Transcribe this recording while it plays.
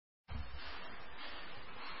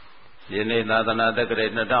ယနေ့သာသနာတက္က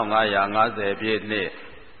ရာ2550ပြည့်နှစ်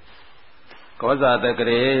ကောဇာတက္က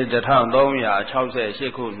ရာ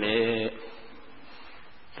1368ခုနှစ်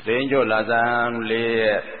သတင်းကြိုလာဇန်4ရ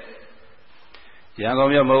က်ရန်ကု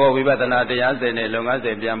န်မြို့မိုးကုတ်ဝိပဿနာတရားစင်နဲ့လုပ်ငန်းစ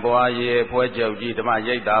ဉ်ပြန်ပွားရေးဖွဲ့ချုပ်ကြီးဓမ္မ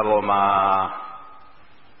ရိပ်သာပေါ်မှာ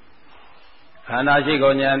ခန္ဓာရှိ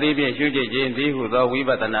ကိုဉာဏ်သိဖြင့်ရှုကြည့်ခြင်းသည်ဟုသောဝိပ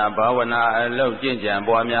ဿနာဘာဝနာအလုပ်ကျင့်ကြံ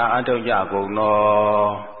ပွားများအထောက်ကြကုန်သော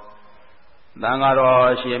သံဃာ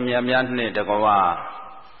တော်ရှင်မြတ်များနှင့်တကွ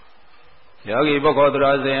ယောဂီပုဂ္ဂိုလ်သူ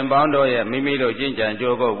တော်စင်ပေါင်းတို့ရဲ့မိမိတို့ကျင့်ကြံ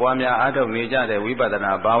ကြိုးကုပ်ပွားများအထောက်နေကြတဲ့ဝိပဿ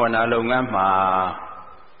နာဘာဝနာလုပ်ငန်းမှာ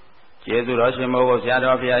ကျေးဇူးတော်ရှင်မိုးကုတ်ဆရာ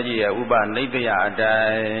တော်ဘုရားကြီးရဲ့ဥပနိဒယအတို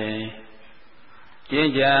င်းကျ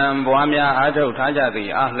င့်ကြံပွားများအထောက်ထားကြသည်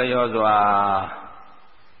အလျော်စွာ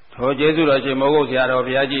ထိုကျေးဇူးတော်ရှင်မိုးကုတ်ဆရာတော်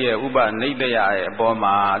ဘုရားကြီးရဲ့ဥပနိဒယရဲ့အပေါ်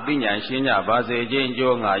မှာအသိဉာဏ်ရှင်းကြပါစေခြင်း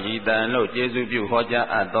ကြိုးငါရည်တန်လို့ကျေးဇူးပြုဟောကြား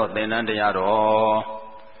အပ်သောသင်္นานတရားတော်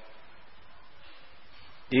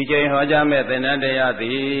ဒီချိန်ဟောကြားမဲ့သင်္นานတရားသ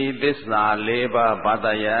ည်သစ္စာ၄ပါးဘာ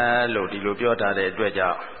သာယလို့ဒီလိုပြောထားတဲ့အတွက်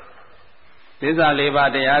ကြောင့်သစ္စာ၄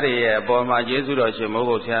ပါးတရားတွေရဲ့အပေါ်မှာကျေးဇူးတော်ရှင်မိုး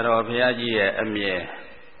ကုတ်ဆရာတော်ဘုရားကြီးရဲ့အမြင်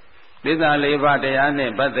သစ္စာ၄ပါးတရား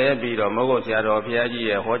နဲ့ပတ်သက်ပြီးတော့မိုးကုတ်ဆရာတော်ဘုရားကြီး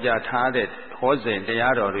ရဲ့ဟောကြားထားတဲ့ဟောစဉ်တ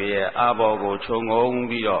ရားတော်တွေရဲ့အာဘော်ကိုခြုံငုံ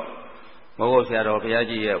ပြီးတော့မိုးကုတ်ဆရာတော်ဘုရား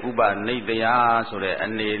ကြီးရဲ့ဥပနိဒယဆိုတဲ့အ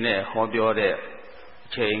နေနဲ့ဟောပြောတဲ့အ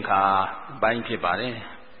ချိန်ခါပိုင်းဖြစ်ပါတယ်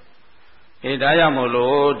။ဒါကြောင့်မို့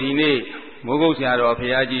လို့ဒီနေ့မိုးကုတ်ဆရာတော်ဘု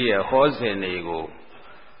ရားကြီးရဲ့ဟောစဉ်တွေကို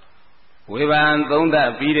ဝေဖန်သုံးသပ်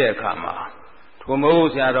ပြီးတဲ့အခါမှာထိုမိုးကု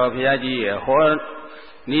တ်ဆရာတော်ဘုရားကြီးရဲ့ဟော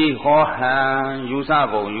နီးဟောဟန်ယူဆ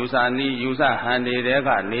ပုံယူဆနီးယူဆဟန်နေတဲ့က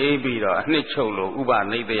နေပြီးတော့အနှစ်ချုပ်လို့ဥပ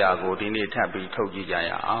နိဒယကိုဒီနေ့ထပ်ပြီးထုတ်ကြည့်ကြ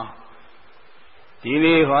ရအောင်ဒီ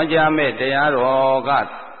နေ့ဟောကြားမဲ့တရားတော်က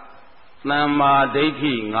သမ္မာဒိဋ္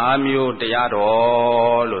ဌိ5မျိုးတရား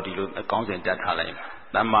တော်လို့ဒီလိုအကောင်းစဉ်တက်ထားလိုက်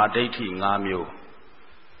သမ္မာဒိဋ္ဌိ5မျိုး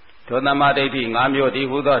ထိုသမ္မာဒိဋ္ဌိ5မျိုးဒီ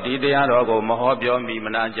ဟုသောဒီတရားတော်ကိုမဟောပြောမီမ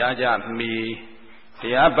နာကြားကြမီတ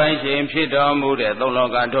ရားပိုင်ရှင်ဖြစ်တော်မူတဲ့သုံးလော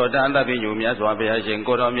ကထောတန်သဗ္ဗညုမြတ်စွာဘုရားရှင်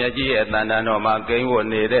ကိုတော်မြတ်ကြီးရဲ့တန်တန်တော်မှာကိန်းဝတ်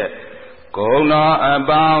နေတဲ့ဂုဏ်တော်အ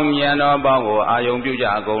ပေါင်းဉာဏ်တော်ပေါင်းကိုအာယုံပြုကြ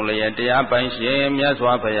ကုန်လျက်တရားပိုင်ရှင်မြတ်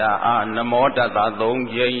စွာဘုရားအားနမောတတ္တသုံး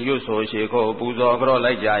ကြိမ်ရွတ်ဆိုရှိခိုးပူဇော်ကြော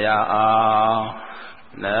လိုက်ကြရအောင်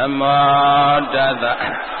နမောတတ္တ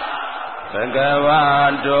ဘဂဝ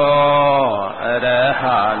တောအရဟ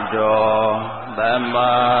တောသမ္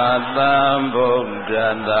မာသမ္ဗုဒ္ဓ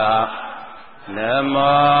တ္တန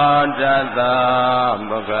မောတတ္တ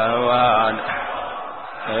ဘဂဝ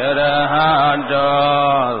အရဟတော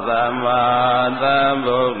သမ္မာသမ္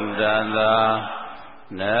ဗုဒ္ဓတ္တ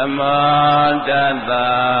နမောတတ္တ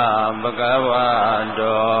ဘဂဝ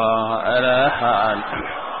တောအရဟ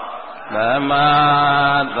သမ္မာ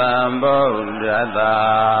သမ္ဗုဒ္ဓတ္တ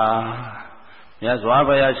မြတ်စွာ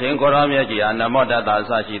ဘုရားရှင်ကိုရောမြတ်ကြီးအားနမောတတ္တအ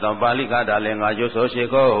စရှိသောပါဠိကတာလည်းငါရွတ်ဆိုရှိ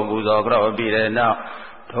ခိုးပူဇော်ကြောပြီးတဲ့နောက်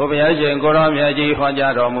ထိုဘုရားရှင်ကိုရောမြတ်ကြီးဟော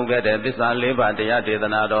ကြားတော်မူခဲ့တဲ့သစ္စာ၄ပါးတရားဒေသ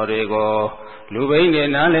နာတော်တွေကိုလူဘိန်းနဲ့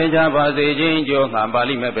နားလည်ကြပါစေခြင်းကြိုးငါပါ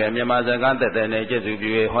ဠိမဲ့ပဲမြန်မာစကားသက်သက်နဲ့ကျေးဇူး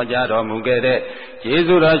ပြုဟောကြားတော်မူခဲ့တဲ့ကျေး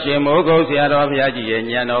ဇူးတော်ရှင်မိုးကုတ်ဆရာတော်ဘုရားကြီးရဲ့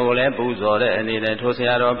ဉာဏ်တော်ကိုလည်းပူဇော်တဲ့အနေနဲ့ထိုဆ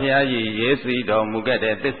ရာတော်ဘုရားကြီးရေးစီတော်မူခဲ့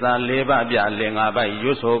တဲ့သစ္စာ၄ပါးပြလင်္ကာပိုက်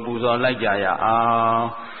ရွတ်ဆိုပူဇော်လိုက်ကြရအောင်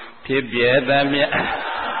ဖြစ်ပြသမျှ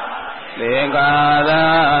သင်္ခါရ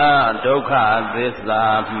ဒုက္ခသစ္စာ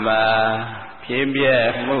မှဖြစ်ပြ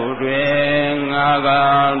မှုတွင်ငါကော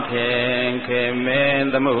င်းထင်ခင်မင်း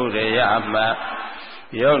သမှုရယမှ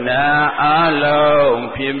ယုံနာအလုံး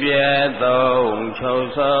ဖြစ်ပြသုံးချုပ်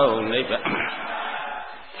ဆုံးနိဗ္ဗာန်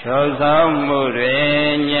ချုပ်ဆုံးမှုတွ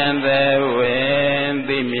င်ဉာဏ်သက်ဝင်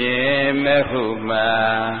သိမြင်မဲ့ဟုမှ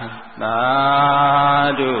သာ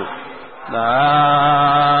ဓုသာ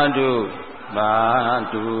ဓုသာ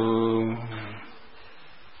ဓု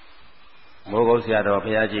မိုးကုတ်ဆရာတော်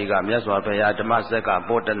ဘုရားကြီးကမြတ်စွာဘုရားဓမ္မစက္က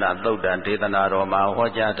ပောတနာသုတ်တံဒေသနာတော်မှာဟော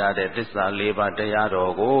ကြားထားတဲ့သစ္စာ၄ပါးတရား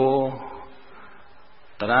တော်ကို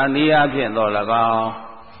တဏှာနည်းအဖြစ်တော်၎င်း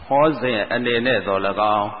ဟောစဉ်အနေနဲ့တော်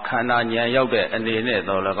၎င်းခန္ဓာဉာဏ်ရောက်တဲ့အနေနဲ့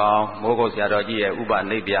တော်၎င်းမိုးကုတ်ဆရာတော်ကြီးရဲ့ဥပ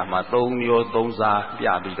နိဒယမှာ၃မျိုး၃စားပြ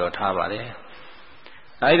ပြီးတော့ထားပါတယ်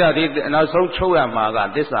အဲဒီတော့ဒီနောက်ဆုံးချုပ်ရမှာက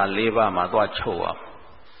သစ္စာ၄ပါးမှာသွားချုပ်အောင်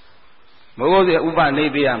မိုးကုတ်ရဲ့ဥပနိ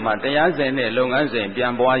ဒယမှာတရားစဉ်နဲ့လုပ်ငန်းစဉ်ပြ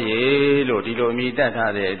န်ပွားရေးလို့ဒီလိုအမည်တက်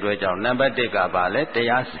ထားတဲ့အတွက်ကြောင့်နံပါတ်1ကပါလဲတ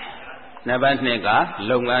ရားစဉ်နံပါတ်2က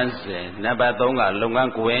လုပ်ငန်းစဉ်နံပါတ်3ကလုပ်င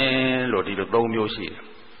န်းကွင်းလို့ဒီလို၃မျိုးရှိတယ်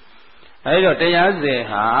အဲဒီတော့တရားစဉ်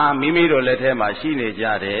ဟာမိမိတို့လက်ထဲမှာရှိနေကြ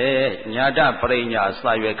တဲ့ညာတပရိညာ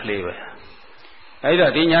စာရွက်ကလေးပဲအဲဒီ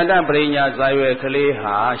တော့ဒီညာတပရိညာစာရွက်ကလေး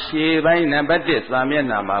ဟာရှေးပိုင်းနံပါတ်1စာမျက်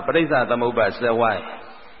နှာမှာပရိစ္ဆသမုပ္ပါဇဝိုင်း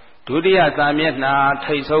ဒုတိယစာမျက်နှာ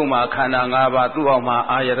ထိတ်ဆုံးမှာခန္ဓာ၅ပါးသူ့အောက်မှာ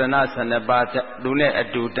အာယတနာ12ပါးသူနဲ့အ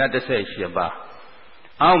တူဓာတ်18ပါး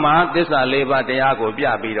အောက်မှာသစ္စာ၄ပါးတရားကိုပြ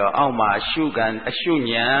ပြီးတော့အောက်မှာအရှုဉာဏ်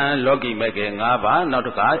လောကီမဂ္ဂင်၅ပါးနောက်တ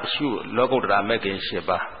စ်ခါအရှုလောကုတ္တရာမဂ္ဂင်10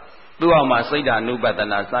ပါးသူ့အောက်မှာစိတ်ဓာနုပတ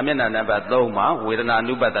နာစာမျက်နှာနံပါတ်3မှာဝေဒနာ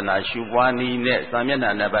နုပတနာရှုပွားနည်းနဲ့စာမျက်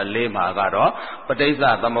နှာနံပါတ်4မှာကတော့ပဋိစ္စ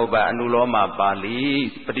သမုပ္ပါအနုလောမပါဠိ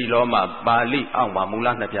ပฏิလောမပါဠိအောက်မှာမူလ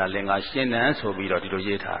နှစ်ဖြာလင်္ကာရှင်းနှံဆိုပြီးတော့ဒီလို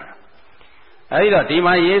ရေးထားတာအဲဒီတော့ဒီ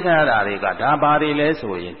မှာရေးထားတာတွေကဒါဘာတွေလဲ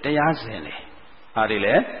ဆိုရင်တရားစဉ်တွေဘာတွေ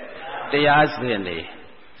လဲတရားစဉ်တွေ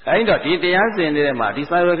အဲဒီတော့ဒီတရားစဉ်တွေမှာဒီ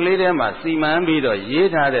စာရွက်ကလေးထဲမှာစီမံပြီးတော့ရေး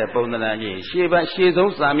ထားတဲ့ပုံသဏ္ဍာန်ကြီးရှေ့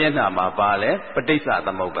ဆုံးစာမျက်နှာမှာပါလဲပဋိစ္စသ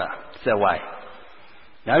မုပ္ပါဇဝိုင်း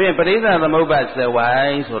ဒါဖြင့်ပဋိစ္စသမုပ္ပါဇဝို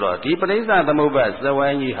င်းဆိုတော့ဒီပဋိစ္စသမုပ္ပါဇဝို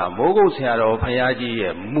င်းကြီးဟာမိုးကုတ်ဆရာတော်ဘုရားကြီး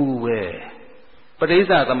ရဲ့မူပဲပဋိစ္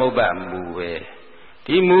စသမုပ္ပါမူပဲ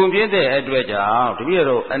ဒီမူဖြစ်တဲ့အတွက်ကြောင့်တပည့်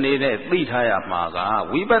တော်အနေနဲ့သိထားရမှာက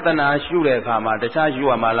ဝိပဿနာရှုတဲ့အခါမှာတခြားရှု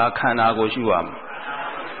ရမှာလားခန္ဓာကိုရှုရမှာ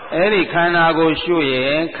အဲ့ဒီခန္ဓာကိုရှုရ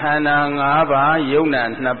င်ခန္ဓာ၅ပါးယုံနာ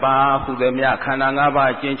2ပါးဟူသည်မြခန္ဓာ၅ပါး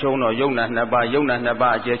အကျဉ်းချုပ်တော့ယုံနာ2ပါးယုံနာ2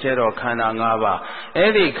ပါးအကျယ်ချဲတော့ခန္ဓာ၅ပါး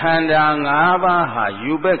အဲ့ဒီခန္ဓာ၅ပါးဟာ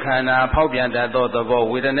ယူပခန္ဓာဖောက်ပြန်တတ်သောသဘော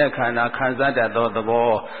ဝေဒနာခန္ဓာခံစားတတ်သောသဘော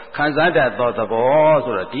ခံစားတတ်သောသဘော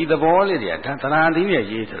ဆိုတော့ဒီသဘောလေးတွေကသဏ္ဍာန်လေးနဲ့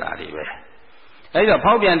ရေးထားတာတွေပဲအဲ့တော့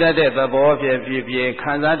ဖောက်ပြန်တတ်တဲ့သဘောဖြစ်ဖြစ်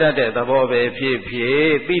ခံစားတတ်တဲ့သဘောပဲဖြစ်ဖြစ်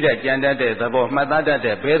သိတတ်ကြံတတ်တဲ့သဘောမှတ်သားတတ်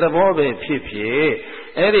တဲ့ဘယ်သဘောပဲဖြစ်ဖြစ်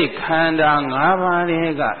အဲ့ဒီခန္ဓာ၅ပါးတွေ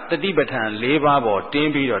ကတတိပဋ္ဌာန်၄ပါးပေါ်တ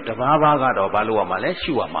င်းပြီးတော့တပါးပါးကတော့ဘာလို့ရမှာလဲ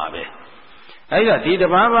ရှုရမှာပဲအဲ့တော့ဒီတ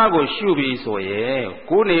ပါးပါးကိုရှုပြီးဆိုရင်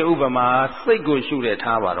ကိုယ်နေဥပမာစိတ်ကိုရှုတဲ့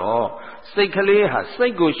ထားပါတော့စိတ်ကလေးဟာစိ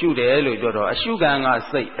တ်ကိုရှုတယ်လို့ပြောတော့အရှုခံက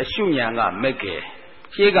စိတ်အရှုဉာဏ်ကမက်ကဲ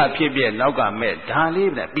ရှေ့ကဖြစ်ပြနောက်ကမဲ့ဒါ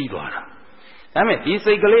လေးနဲ့ပြီးသွားတာဒါမဲ့ဒီ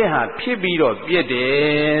စိတ်ကလေးဟာဖြစ်ပြီးတော့ပြည့်တ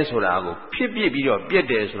ယ်ဆိုတာကိုဖြစ်ပြီးတော့ပြည့်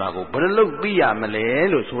တယ်ဆိုတာကိုဘယ်လိုလုပ်သိရမလဲ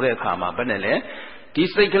လို့ဆိုတဲ့အခါမှာဘယ်နဲ့လဲဒီ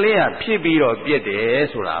စိတ်ကလေးဟာဖြစ်ပြီးတော့ပြည့်တယ်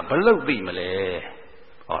ဆိုတာဘယ်လိုသိမလဲ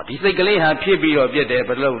ဒီစိတ်ကလေးဟာဖြစ်ပြီးတော့ပြည့်တယ်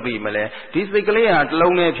ဘယ်လိုသိမလဲဒီစိတ်ကလေးဟာတစ်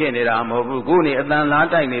လုံးနဲ့ဖြစ်နေတာမဟုတ်ဘူးကိုယ်နေအတန်လား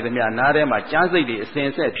တိုက်နေသမျှနားထဲမှာကြားစိတ်တွေအစင်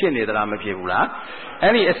ဆက်ဖြစ်နေသလားမဖြစ်ဘူးလား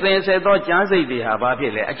အဲ့ဒီအစင်ဆက်သောကြားစိတ်တွေဟာဘာဖြ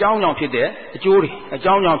စ်လဲအကြောင်းကြောင့်ဖြစ်တဲ့အကျိုးတွေအ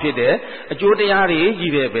ကြောင်းကြောင့်ဖြစ်တဲ့အကျိုးတရားတွေ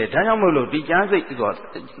ကြီးတယ်ပဲဒါကြောင့်မို့လို့ဒီကြားစိတ်ဆို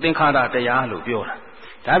သင်္ခါရတရားလို့ပြောတာ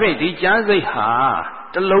ဒါပေမဲ့ဒီကြားစိတ်ဟာ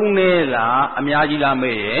တစ်လုံးနဲ့လားအများကြီးလား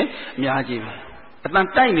မေးရင်အများကြီးပဲအတန်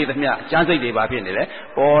တိုက်နေသမျှကြားစိတ်တွေဘာဖြစ်နေလဲ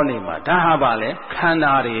ပေါ်နေမှာဒါဟာပါလေခန္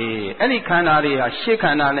ဓာတွေအဲ့ဒီခန္ဓာတွေဟာရှေ့ခ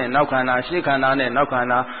န္ဓာနဲ့နောက်ခန္ဓာရှေ့ခန္ဓာနဲ့နောက်ခန္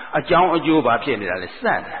ဓာအကြောင်းအကျိုးဘာဖြစ်နေတာလဲစ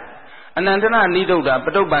က်တယ်အနန္တနာနိဒုဒ္ဓပ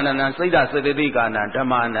တုပ္ပန္နံစိတ်ဓာစေတသိကာနံဓမ္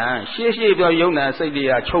မနံရှေ့ပြောယုံနာစိတ်တွေ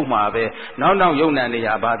ကချုပ်မှာပဲနောက်ယုံနာတွေ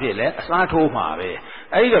ဟာဘာဖြစ်လဲအစားထိုးမှာပဲ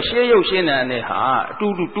အဲ့ဒီတော့ရှေ့ရုပ်ရှင်းနာနဲ့ဟာအတူ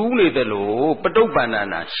တူးနေတယ်လို့ပတုပ္ပန္နံ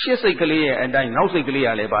ရှေ့စိတ်ကလေးရဲ့အတိုင်းနောက်စိတ်ကလေးက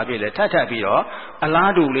လည်းဘာဖြစ်လဲထပ်ပြီးတော့အ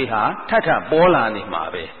လားတူလေးဟာထပ်ပေါ်လာနေမှာ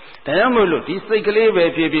ပဲဒါကြောင့်မို့လို့ဒီစိတ်ကလေးပဲ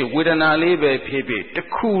ဖြစ်ဖြစ်ဝေဒနာလေးပဲဖြစ်ဖြစ်တစ်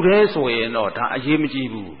ခုတည်းဆိုရင်တော့ဒါအရေးမကြီး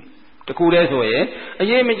ဘူးတခုတည်းဆိုရင်အ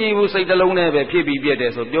ရေးမကြီးဘူးစိတ်တစ်လုံးနဲ့ပဲဖြစ်ပြီးပြည့်တ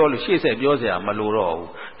ယ်ဆိုပြောလို့ရှေ့ဆက်ပြောစရာမလိုတော့ဘူး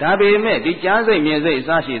ဒါပေမဲ့ဒီကြားစိတ်မြင်စိတ်အစ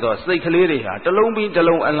ရှိသောစိတ်ကလေးတွေဟာတစ်လုံးပြီးတစ်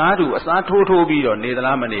လုံးအလားတူအစားထိုးပြီးတော့နေသ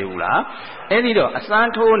လားမနေဘူးလားအဲ့ဒီတော့အစား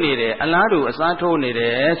ထိုးနေတယ်အလားတူအစားထိုးနေတ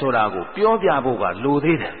ယ်ဆိုတာကိုပြောပြဖို့ကလို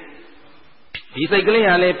သေးတယ်ဒီစိတ်ကလေး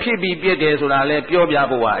ဟာလည်းဖြစ်ပြီးပြည့်တယ်ဆိုတာလည်းပြောပြ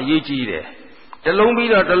ဖို့ကအရေးကြီးတယ်တစ်လုံးပြီး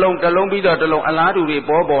တော့တစ်လုံးပြီးတော့တစ်လုံးအလားတူတွေ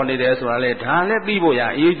ပေါ်နေတယ်ဆိုတာလေဒါလည်းပြီးဖို့ရ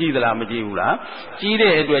အရေးကြီးသလားမကြီးဘူးလားကြီး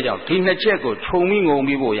တဲ့အတွက်ကြောင့်ဒီနှစ်ချက်ကိုခြုံပြီးငုံ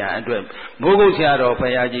ပြီးဖို့ရအတွက်မိုးကုတ်ဆရာတော်ဘု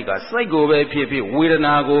ရားကြီးကစိတ်ကိုပဲဖြစ်ဖြစ်ဝေဒ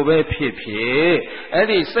နာကိုပဲဖြစ်ဖြစ်အဲ့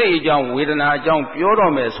ဒီစိတ်အကြောင်းဝေဒနာအကြောင်းပြော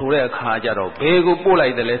တော့မယ်ဆိုတဲ့အခါကျတော့ဘယ်ကိုပို့လို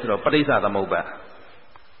က်တယ်လဲဆိုတော့ပဋိစ္စသမုပ္ပါ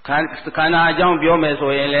ခန္ဓာအကြောင်းပြောမယ်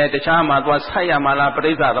ဆိုရင်လေတခြားမှာသွားဆိုက်ရမှာလားပ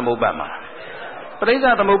ဋိစ္စသမုပ္ပါမှာပဋိစ္စ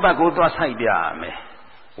သမုပ္ပါကိုသွားဆိုက်ပြရမယ်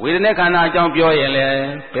ဝေဒနာခန္ဓာအကြောင်းပြောရင်လည်း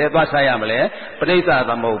ဘယ်သွားဆိုင်ရမလဲပဋိစ္စ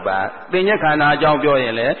သမုပ္ပါသင်္ညခန္ဓာအကြောင်းပြောရ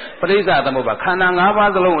င်လည်းပဋိစ္စသမုပ္ပါခန္ဓာ၅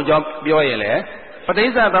ပါးစလုံးအကြောင်းပြောရင်လည်းပဋိ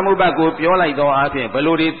စ္စသမုပ္ပါကိုပြောလိုက်တော့အပြင်ဘယ်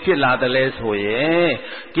လိုတွေဖြစ်လာတယ်လဲဆိုရင်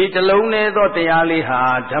ဒီတစ်လုံးနဲ့သောတရားလေးဟာ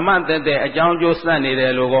ဓမ္မသက်တဲ့အကြောင်းကျိုးစက်နေတ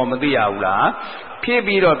ယ်လို့ကောမသိရဘူးလားဖြစ်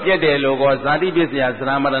ပြီးတော့ပြည့်တယ်လို့ကောဇာတိပစ္စယသ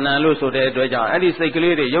ရမရဏံလို့ဆိုတဲ့အတွက်ကြောင့်အဲ့ဒီစိတ်က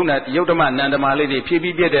လေးတွေယုတ်ဓမ္မနန္ဒမလေးတွေဖြစ်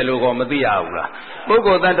ပြီးပြည့်တယ်လို့ကောမသိရဘူးလားပုဂ္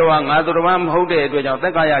ဂိုလ်တ attva ငါသူတော်မဟုတ်တဲ့အတွက်ကြောင့်သ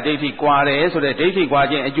က္ကာယဒိဋ္ဌိကွာတယ်ဆိုတဲ့ဒိဋ္ဌိကွာ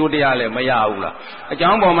ခြင်းအကျိုးတရားလည်းမရဘူးလားအကြော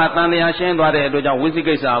င်းပေါ်မှာတန်တရားရှင်းသွားတဲ့အတွက်ကြောင့်ဝိသိ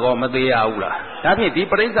ကိစ္စကောမသေးရဘူးလားဒါဖြင့်ဒီ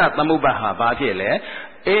ပရိစ္ဆသမုပ္ပါဟာဘာဖြစ်လဲ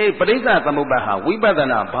ပရိစ္ဆသမုပ္ပါဟာဝိပဿ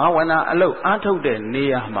နာဘာဝနာအလုပ်အားထုတ်တဲ့နေ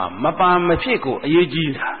ရာမှာမပါမဖြစ်ကိုအရေး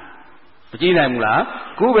ကြီးတာ ကြည့်နိုင်ဘူးလား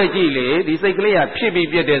ခုပဲကြည့်လေဒီစိတ်ကလေးကဖြစ်ပြီး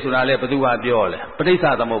ပြည့်တယ်ဆိုတာလေဘသူကပြောလဲပဋိစ္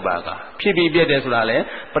စသမုပ္ပါကဖြစ်ပြီးပြည့်တယ်ဆိုတာလေ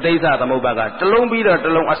ပဋိစ္စသမုပ္ပါကတလုံးပြီးတော့တ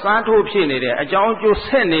လုံးအစားထိုးဖြစ်နေတယ်အကြောင်းကျိုး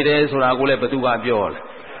ဆက်နေတယ်ဆိုတာကိုလေဘသူကပြောလဲ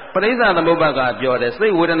ပဋိစ္စသမုပ္ပါကပြော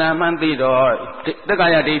တယ်စိတ်ဝေဒနာမှန်းသိတော့တက္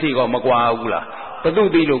ကရာဒိဋ္ဌိကမကွာဘူးလား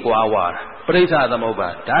ဘသူသိလို့ကွာဝါတာပဋိစ္စ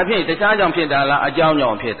သမုပ္ပါဒါဖြင့်တခြားကြောင့်ဖြစ်တာလားအကြော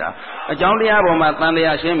င်းကြောင့်ဖြစ်တာအကြောင်းတရားပေါ်မှာတန်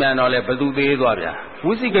တရားရှင်းမြန်တော့လေဘသူသေးသွားဗျာ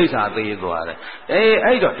ဝိသိကိစ္စသေးသွား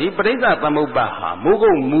တယ်အဲ့တော့ဒီပဋိစ္စ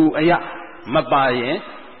သမုပ္ပါဟာမိုးကုတ်မူအယမပါ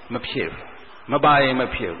ရင်မဖြစ်ဘူးမပါရင်မ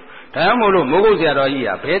ဖြစ်ဘူးဒါကြောင့်မို့လို့မိုးကုတ်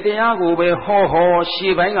ဆရာတော်ကြီးကဘယ်တရားကိုပဲ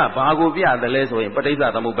ဟောရှေ့ပိုင်းကဘာကိုပြတယ်လဲဆိုရင်ပဋိစ္စ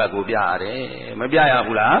သမုပ္ပါကိုပြရတယ်မပြရ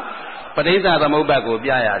ဘူးလားပဋိစ္စသမုပ္ပါကိုပြ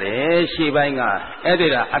ရတယ်ရှေ့ပိုင်းကအဲ့ဒီ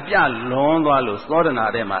ကအပြလွန်သွားလို့သောဒ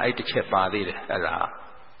နာထဲမှာအဲ့တစ်ချက်ပါသေးတယ်အဲ့ဒါ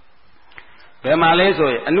ဘယ်မှာလဲ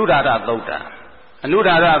ဆိုရင်အနုဒာရသုတ်တံ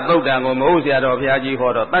အနုဒာရသုတ်တံကိုမဟုတ်ဆရာတော်ဘုရားကြီး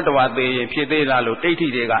ဟောတော့တတ္တဝသေးရင်ဖြစ်သေးလားလို့ဒိဋ္ဌိ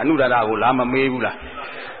တွေကအနုဒာရကိုလာမမေးဘူး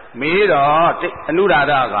လားမေးတော့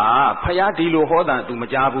အနုဒာရကဖယားဒီလိုဟောတာ तू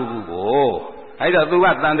မကြားဘူးကိုအဲ့တော့ तू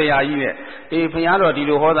ကတန်တရားကြီးနဲ့ဖ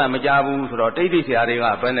ယားတော့ဒီလိုဟောတာမကြားဘူးဆိုတော့ဒိဋ္ဌိဆရာတွေ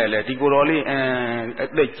ကဘယ်နဲ့လဲဒီကိုယ်တော်လေးအ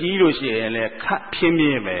သက်ကြီးလို့ရှိရင်လည်းခတ်ဖြ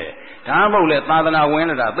င်းပြင်းပဲဒါမှမဟုတ်လေသာသနာ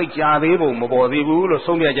ဝင်လာတာသိကြသေးဖို့မပေါ်သေး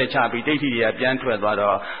ဘူးလို့ဆုံးဖြတ်ချက်ချပြီးဒိဋ္ဌိတွေ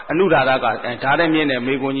ကပြန်ထွက်သွားတော့အနုဒာရကဓာတဲ့မြင့်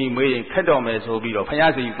နဲ့မေကွန်ကြီးမေးရင်ခက်တော်မယ်ဆိုပြီးတော့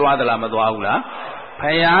ဖယားစီသွားသလားမသွားဘူးလားဖ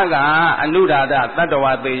ယားကအနုဒာဒတတ္တ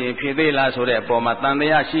ဝသေးရင်ဖြစ်သေးလားဆိုတဲ့အပေါ်မှာတန်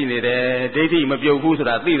တရားရှိနေတယ်ဒိဋ္ဌိမပြုတ်ဘူးဆို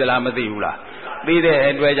တာသိသလားမသိဘူးလားသိတဲ့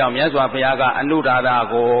အတွက်ကြောင့်မြတ်စွာဘုရားကအနုဒာ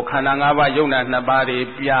ဒကိုခန္ဓာ၅ပါးယုံနာ2ပါးတွေ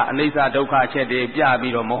ပြအနိစ္စဒုက္ခချက်တွေပြ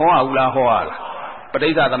ပြီးတော့မဟောဘူးလားဟောရလားပဋိ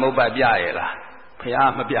စ္စသမုပ္ပါပြရဲ့လားဘု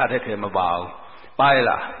ရားမပြတဲ့ထဲမပါဘူးပါရဲ့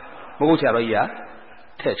လားမဟုတ်ဆရာတော်ကြီးက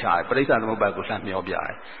ထက်ချာပဋိစ္စသမုပ္ပါကိုလှမ်းမျောပြတ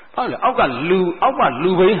ယ်ဟုတ်လေအောက်က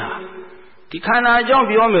လူဘိန်းဟာဒီခန္ဓာအကြောင်း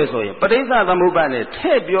ပြောမယ်ဆိုရင်ပဋိစ္စသမုပ္ပါနဲ့ထ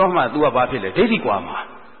ည့်ပြောမှ तू ကဘာဖြစ်လဲဒိဋ္ဌိကွာ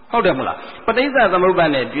မှာဟုတ်တယ်မဟုတ်လားပဋိစ္စ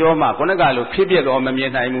သမုပ္ပါနဲ့ပြောမှခုနကလိုဖြစ်ပြတော့မမြ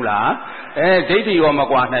င်နိုင်ဘူးလားဒိဋ္ဌိရော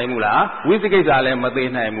မကွာနိုင်ဘူးလားဝိသိကိစ္စလည်း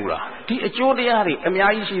မသိနိုင်ဘူးလားဒီအကျိုးတရားတွေအ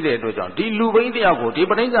များကြီးရှိတဲ့အတွက်ကြောင့်ဒီလူဘိန်းတယောက်ကိုဒီ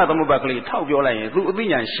ပဋိစ္စသမုပ္ပါကလေးထောက်ပြောလိုက်ရင် तू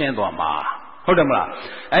အသိဉာဏ်ရှင်းသွားမှာဟုတ်တယ်မလား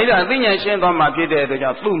အဲ့ဒါအသိဉာဏ်ရှင်းသွားမှာဖြစ်တဲ့အတွက်ကြော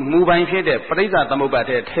င့်သူ့မူပိုင်ဖြစ်တဲ့ပဋိစ္စ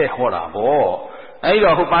သမုပ္ပါတဲ့ထဲဟောတာပေါ့အဲ့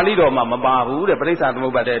တော့ဟိုပါဠိတော်မှာမပါဘူးတဲ့ပဋိစ္စသမု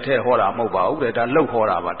ပ္ပါတဲ့ထဲဟောတာမဟုတ်ပါဘူးတဲ့ဒါလှုပ်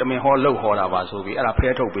ဟောတာပါတမင်ဟောလှုပ်ဟောတာပါဆိုပြီးအဲ့ဒါ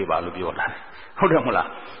ဖဲထုတ်ပေးပါလို့ပြောတာဟုတ်တယ်မလား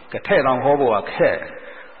ကထဲ့တော်ဟောဖို့က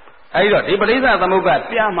ခက်အဲ့တော့ဒီပဋိစ္စ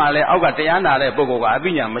သမုပ္ပါပြမှလည်းအောက်ကတရားနာတဲ့ပုဂ္ဂိုလ်က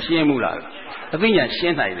အသိဉာဏ်မရှင်းဘူးလားအသိဉာဏ်ရှ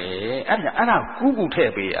င်းနိုင်တယ်အဲ့ဒါကူ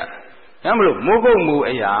ထည့်ပေးရဒါ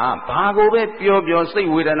မလို့မိုးကုတ်မူအရာဘာ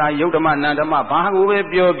ကိုပဲပြောစိတ်ဝေဒနာယုတ်ဓမ္မနန္ဓမ္မဘာကိုပဲ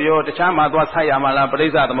ပြောတခြားမှာသွားဆိုင်ရမှာလား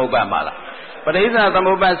ပဋိစ္စသမုပ္ပါမှာလားပဋိစ္စသ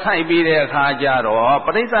မုပ္ပါဆိုင်ပြီးတဲ့အခါကျတော့ပ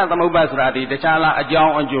ဋိစ္စသမုပ္ပါဆိုတာဒီတခြားလားအကြော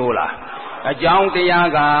င်းအကျိုးလားအကြောင်းတရား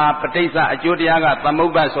ကပဋိစ္စအကျိုးတရားက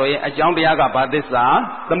သမုပ္ပါဆိုရင်အကြောင်းတရားကဘာ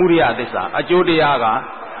သစ္စာသမုဒိယသစ္စာအကျိုးတရား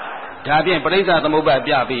ကဒါဖြင့်ပဋိစ္စ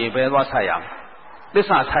သမုပ္ပါပြပြီးဘယ်သွားဆိုင်ရမလဲသစ္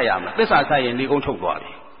စာဆိုင်ရမလားသစ္စာဆိုင်ရင်ဒီကုန်း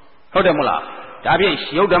ချုပ်သွားပြီဟုတ်တယ်မဟုတ်လားဒါဖြင့်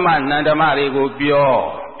ယုတ်ဓမ္မနန္ဓမ္မတွေ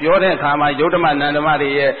ကိုပြောတဲ့အခါမှာယုတ်ဓမ္မနန္ဓမ္မတွေ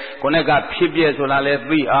ရဲ့ခုနကဖြစ်ပြဆိုတာလဲ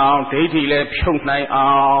သိအောင်ဒိဋ္ဌိလဲဖြုတ်နိုင်အော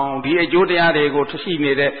င်ဒီအကျိုးတရားတွေကို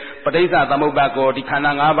ရှိနေတဲ့ပဋိစ္စသမုပ္ပါကိုဒီ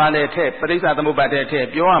ခန္ဓာ၅ပါးနဲ့ထည့်ပဋိစ္စသမုပ္ပါတဲ့ထည့်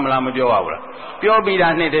ပြောရမလားမပြောရဘူး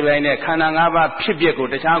လားပြောပြီးတာနဲ့တပြိုင်နက်ခန္ဓာ၅ပါးဖြစ်ပြကို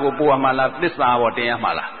တခြားကိုပို့ရမှာလားသစ္စာပေါ်တင်ရ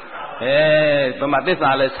မှာလားဘယ်မှာ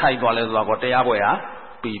သစ္စာလဲဆိုင်သွားလဲဆိုတော့တရားပွဲဟာ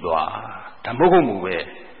ပြီးသွားဒါမဟုတ်ဘူးပဲ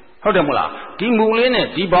ဟုတ်တယ်မဟုတ်လားဒီမူလေး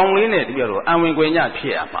နဲ့ဒီဘောင်လေးနဲ့တပြည့်တော့အံဝင်ခွင့်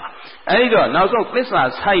ညဖြစ်ရမှာအဲဒီတော့နောက်ဆုံး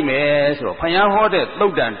သစ္စာဆိုင်မယ်ဆိုတော့ဘုရားဟော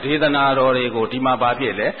တဲ့သုတ်တန်ဒေသနာတော်တွေကိုဒီမှာပါဖြ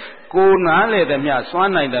စ်လေကိုနားလေ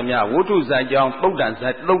သည်မြစွမ်းနိုင်သည်မြဝတ္ထုဇာတ်ကြောင့်သုတ်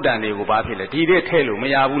တန်တွေကိုပါဖြစ်လေဒီတဲ့ထဲလို့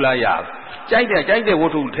မရဘူးလားရကြိုက်တဲ့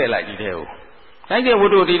ဝတ္ထုထည့်လိုက်ဒီထဲကိုတိုင်းတဲ့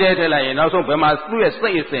ဝတ္ထုဒီတဲ့ထည့်လိုက်ရင်နောက်ဆုံးဘယ်မှာသူ့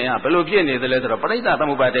ရဲ့စိတ်အစဉ်ကဘယ်လိုဖြစ်နေသလဲဆိုတော့ပဋိစ္စ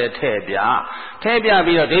သမုပ္ပါဒ်တဲ့ထည့်ပြ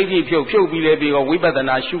ပြီးတော့ဒိဋ္ဌိဖြုတ်ပြီးလေပြီးတော့ဝိပ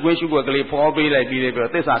ဿနာရှုခွင့်ကလေးဖော်ပေး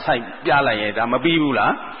လိုက်ပြီးလေပြီးတော့သစ္စာဆိုင်ပြလိုက်ရင်ဒါမပြီး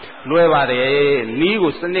ဘူးလားလွဲပါတယ်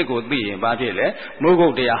နီးကိုစနစ်ကိုသိရင်ဘာဖြစ်လဲမိုးကု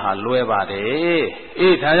တ်တရားဟာလွဲပါတယ်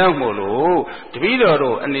ဒါကြောင့်မို့လို့တပည့်တော်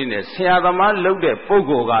တို့အနေနဲ့ဆရာသမားလုပ်တဲ့ပုဂ္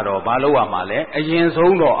ဂိုလ်ကတော့ဘာလုပ်ရမှာလဲအရင်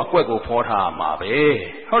ဆုံးတော့အကွက်ကိုဖော်ထားရ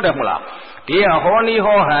မှာပဲဟုတ်တယ်မဟုတ်လားဒီ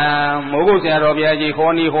ဟောနီဟောဟံမိုးကုတ်ဆရာတော်ဘုရားကြီး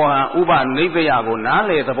ဟောနီဟောဟံဥပနိဗ္ဗယကိုနား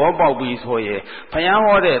လေသဘောပေါက်ပြီးဆိုရင်ဘုရား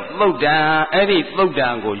ဟောတဲ့သုတ်တံ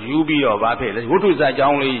အဲ့ဒီသုတ်တံကိုယူပြီးတော့ဗာဖြစ်လေ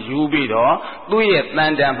ဝတ္ထုဇာတ်ကြောင်းလေးယူပြီးတော့သူ့ရဲ့တ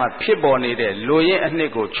န်တံမှာဖြစ်ပေါ်နေတဲ့လူရင်း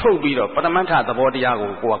အနှစ်ကိုချုပ်ပြီးတော့ပရမတ္ထသဘောတ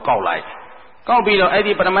ရားကိုကိုယ်ကောက်လိုက်ကောက်ပြီးတော့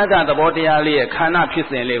အဲ့ဒီပရမတ္ထသဘောတရားလေးရဲ့ခန္ဓာဖြစ်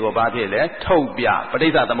စဉ်လေးကိုဗာဖြစ်လေထုတ်ပြပဋိ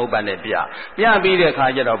စ္စသမုပ္ပါဒ်နဲ့ပြပြီးတဲ့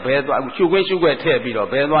အခါကျတော့ဘယ်သွားရှုခွင့်ထည့်ပြီးတော့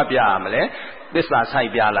ဘယ်သွားပြရမလဲသစ္စာ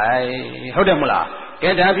ဆိုင်ပြလိုက်ဟုတ်တယ်မလား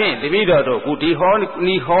ကဲဒါဖြင့်တပည့်တော်တို့ကုတီဟော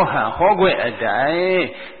နီဟောဟန်ဟောခွင့်အတိုင်း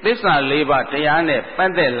သစ္စာ၄ပါးတရားနဲ့ပ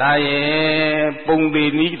တ်သက်လာရင်ပုံပေ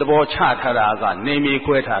နီးသဘောချထားတာကနေမြေ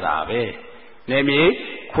ခွဲထားတာပဲနေမြေ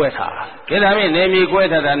ခွဲထားကဲဒါဖြင့်နေမြေခွဲ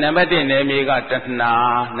ထားတာနံပါတ်1နေမြေကတဏှာ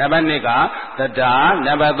နံပါတ်2ကသဒ္ဒါ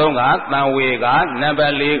နံပါတ်3ကသံဝေကနံပါ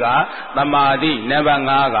တ်4ကသမာဓိနံပါတ်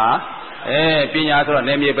5ကပညာဆိုတော့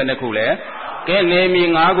နေမြေဘယ်နှခုလဲကဲနေမြေ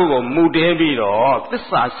5ခုကိုမူတဲပြီးတော့သစ္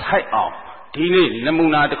စာဆိုင်အောင်ဒီနေ့နမူ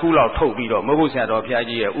နာတစ်ခုလောက်ထုတ်ပြီးတော့မဟုတ်ဆရာတော်ဘုရား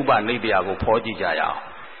ကြီးရဲ့ဥပနိဒေယကိုဖော်ကြည့်ကြရအောင်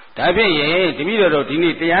ဒါဖြင့်ရင်တပည့်တော်တို့ဒီ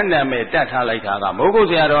နေ့တရားနာမယ်တတ်ထားလိုက်တာကမဟုတ်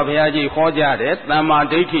ဆရာတော်ဘုရားကြီးဟောကြားတဲ့သမ္မာ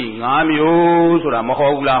ဒိဋ္ဌိ5မျိုးဆိုတာမဟော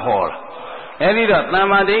ဘူးလားဟောလားအဲဒီတော့သမ္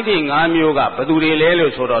မာဒိဋ္ဌိ5မျိုးကဘယ်သူတွေလဲ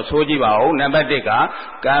လို့ဆိုတော့ဆိုကြည့်ပါဦးနံပါတ်1က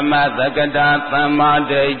ကမ္မတက္ကတာသမ္မာ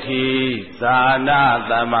ဒိဋ္ဌိဇာနာ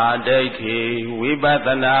သမ္မာဒိဋ္ဌိဝိပဿ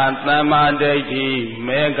နာသမ္မာဒိဋ္ဌိ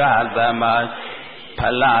မေဃသမ္မာဖ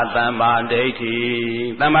လသမ္မာဒိဋ္ဌိ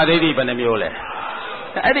သမ္မာဒိဋ္ဌိဘယ်နှမျိုးလဲ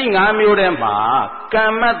အဲ့ဒီ5မျိုးထဲမှာက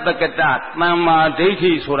မ္မတက္ကတသမ္မာဒိဋ္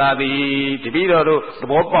ဌိဆိုတာဒီတပည့်တော်တို့သ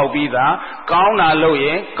ဘောပေါက်ပြီးသားကောင်းတာလုပ်ရ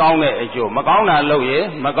င်ကောင်းတဲ့အကျိုးမကောင်းတာလုပ်ရင်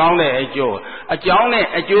မကောင်းတဲ့အကျိုးအကြောင်းနဲ့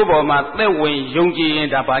အကျိုးပေါ်မှာသက်ဝင်ယုံကြည်ရင်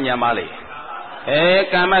ဒါဘာညာမလဲ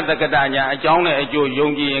ကမ္မတက္ကတညာအကြောင်းနဲ့အကျိုးယုံ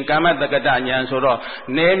ကြည်ရင်ကမ္မတက္ကတညာဆိုတော့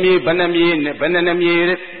နေမြေဘယ်နှမြေဘယ်နှမြေ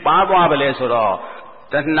ပါသွားပါလဲဆိုတော့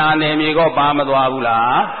တဏှာနေမြေကောပါမသွားဘူး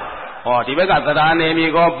လားဟောဒီဘက်ကသဒ္ဒါနေမြေ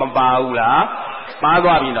ကောမပါဘူးလားပါ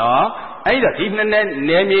သွားပြီနော်အဲ့တော့ဒီနှစ်နယ်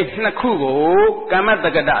မြေနှစ်ခုကိုကမ္မတ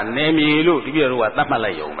က္ကတနယ်မြေလို့ဒီပြတော်ကသတ်မှတ်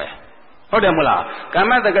လိုက်ရုံပဲဟုတ်တယ်မဟုတ်လားကမ္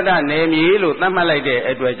မတက္ကတနယ်မြေလို့သတ်မှတ်လိုက်တဲ့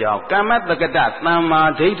အတွက်ကြောင့်ကမ္မတက္ကတသမ္မာ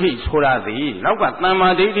ဒိဋ္ဌိဆိုတာသည်နောက်ကသမ္မာ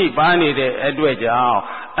ဒိဋ္ဌိပါနေတဲ့အတွက်ကြောင့်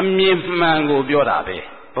အမြင်မှန်ကိုပြောတာပဲ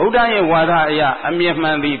ဗုဒ္ဓရဲ့ဝါဒအရအမြင်မှ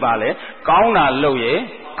န်သည်ပါလေကောင်းတာလုပ်ရဲ့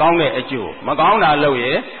ကောင်းတဲ့အကျိုးမကောင်းတာလုပ်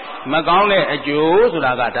ရဲ့မကောင်းတဲ့အကျိုးဆို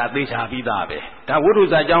တာကဒါသိချာပြီးသားပဲဒါဝိသု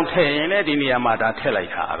ဇာကြောင့်ထည့်ရင်လည်းဒီနေရာမှာဒါထည့်လို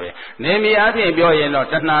က်တာပဲနေမြေအပြင်ပြောရင်တော့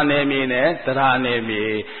တဏှာနေမြေနဲ့သဒ္ဒါနေမြေ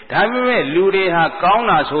ဒါပေမဲ့လူတွေဟာကောင်း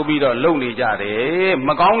တာဆိုပြီးတော့လုပ်နေကြတယ်မ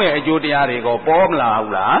ကောင်းတဲ့အကျိုးတရားတွေကိုပေါ်မလာ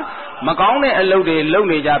ဘူးလားမကောင်းတဲ့အလုပ်တွေလုပ်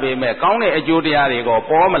နေကြပေမဲ့ကောင်းတဲ့အကျိုးတရားတွေကို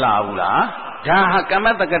ပေါ်မလာဘူးလားဒါဟာကမ္မ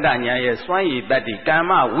တက္ကတညာရဲ့စွမ်းရည်တတ္တိကမ္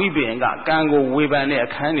မဝိပင်ကကံကိုဝေဖန်တဲ့အ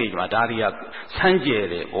ခန်းတွေမှာဒါတွေကဆန်းကျယ်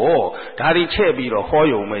တယ်။ဒါတွေချဲ့ပြီးတော့ဟော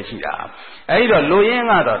ယုံပဲရှိတာ။အဲဒီတော့လူရင်း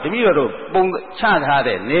ကတော့တပည့်တော်ပုံချထား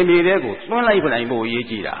တဲ့နေမြေတွေကိုသွင်းလိုက်နိုင်ဖို့အရေး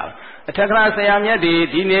ကြီးတာ။အထက်ကရာဆရာမြတ်တွေ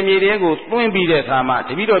ဒီနေမြေတွေကိုသွင်းပြီးတဲ့အခါမှာတ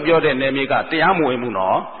ပည့်တော်ပြောတဲ့နေမြေကတရားမဝင်ဘူး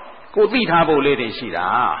နော်။ကိုသိထားဖို့လေးတွေရှိတာ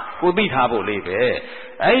။ကိုသိထားဖို့လေးပဲ။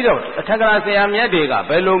အဲဒီတော့အထက်ကရာဆရာမြတ်တွေက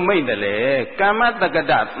ဘယ်လိုမိတ်တယ်လဲကမ္မတက္က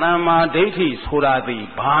တသမ္မာဒိဋ္ဌိဆိုတာသည်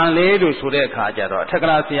ဘာလဲလို့ဆိုတဲ့အခါကျတော့အထက်က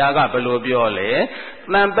ရာဆရာကဘယ်လိုပြောလဲ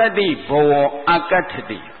သံပတ္တိဘဝအကတ္ထ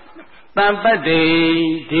တိသံပတ္တိ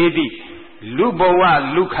ဒေတိလူဘဝ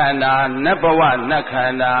လူခန္ဓာနတ်ဘဝနတ်ခ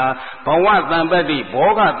န္ဓာဘဝသံပတ္တိဘော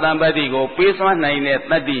ဂသံပတ္တိကိုပေးစွမ်းနိုင်တဲ့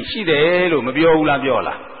တတ္တိရှိတယ်လို့မပြောဘူးလားပြော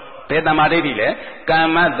လားဘယ်သမ္မာဒိဋ္ဌိလဲက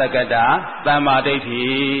မ္မတက္ကတသမ္မာဒိဋ္ဌိ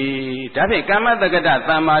ဒါဖြင့်ကမ္မတက္ကတ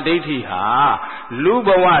သမ္မာဒိဋ္ဌိဟာလူဘ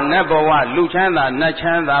ဝနတ်ဘဝလူချမ်းသာနတ်ချ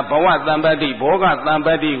မ်းသာဘဝသံပတ္တိဘောဂသံပ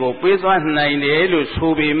တ္တိကိုပေးစွမ်းနိုင်တယ်လို့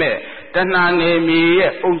ဆိုပေမဲ့တဏှာနေမီ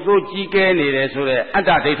ရဲ့အုပ်စိုးကြီးကဲနေတယ်ဆိုတဲ့အတ္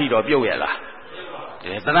တဒိဋ္ဌိတော့ပြုတ်ရလား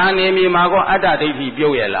တဏှာနေမီမှာကောအတ္တဒိဋ္ဌိပြု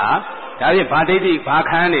တ်ရလားဒါဖြင့်ဘာဒိဋ္ဌိဘာ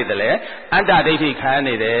ခံနေတယ်လဲအတ္တဒိဋ္ဌိခံ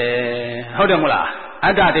နေတယ်ဟုတ်တယ်မလားအ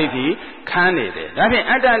တ္တဒိဋ္ဌိခံနေတယ်ဒါဖြင့်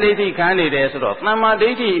အတ္တဒိဋ္ဌိခံနေတယ်ဆိုတော့သမ္မာဒိ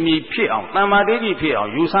ဋ္ဌိအမိဖြစ်အောင်သမ္မာဒိဋ္ဌိဖြစ်အော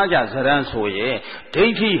င်ယူဆကြဇရံဆိုရင်ဒိ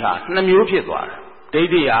ဋ္ဌိဟာ2မျိုးဖြစ်သွားတယ်ဒိဋ္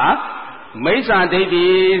ဌိဟာမိစ္ဆာဒိဋ္ဌိ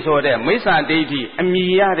ဆိုတဲ့မိစ္ဆာဒိဋ္ဌိအမိ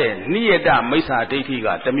ရတဲ့နိယတမိစ္ဆာဒိဋ္ဌိက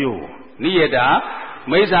1မျိုးနိယတ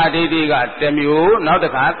မိစ္ဆာဒိဋ္ဌိက1မျိုးနောက်တ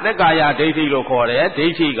စ်ခါသက်ကာယဒိဋ္ဌိလို့ခေါ်တယ်ဒိ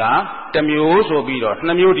ဋ္ဌိက1မျိုးဆိုပြီးတော့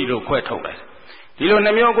2မျိုးဒီလိုခွဲထုတ်တယ်ဒီလို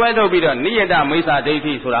2မျိုးခွဲထုတ်ပြီးတော့နိယတမိစ္ဆာဒိဋ္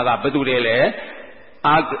ဌိဆိုတာကဘယ်သူတွေလဲ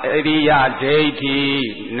အရိယဒိဋ္ဌိ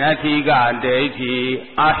နတ္ထိကဒိဋ္ဌိ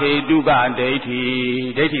အဟေတုကဒိဋ္ဌိ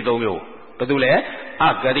ဒိဋ္ဌိ3မျိုးဘယ်သူလဲ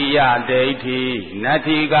အကရိယဒိဋ္ဌိနတ္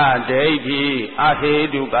ထိကဒိဋ္ဌိအဟေ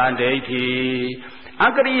တုကဒိဋ္ဌိအ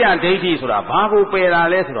ကရိယဒိဋ္ဌိဆိုတာဘာကိုပယ်တာ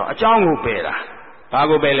လဲဆိုတော့အကြောင်းကိုပယ်တာဘာ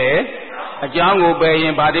ကိုပယ်လဲအကြောင်းကိုပယ်ရ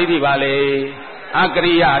င်ဘာဒိဋ္ဌိပါလဲအက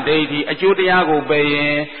ရိယဒိဋ္ဌိအကျိုးတရားကိုပယ်ရ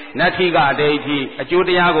င်နတ္ထိကဒိဋ္ဌိအကျိုးတ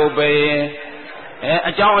ရားကိုပယ်ရင်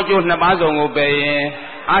အကြောင်းအကျိုး2ပါးစုံကိုပယ်ရင်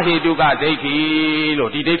အဟေတုကဒိဋ္ဌိ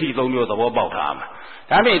လို့ဒီဒိဋ္ဌိ3မျိုးသဘောပေါက်ထားမှာ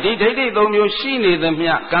ဒါဖြင့်ဒီဒိဋ္ဌိ3မျိုးရှိနေသ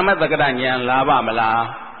မျှကာမတက္ကတဉာဏ်လာပါမလား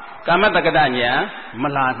ကာမတက္ကတဉာဏ်မ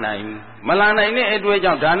လာနိုင်မလာနိုင်တဲ့အတွက်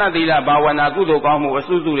ကြောင့်ဒါနသီလဘာဝနာကုသိုလ်ကောင်းမှုအ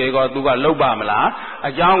စုစုတွေကသူကလုပ်ပါမလား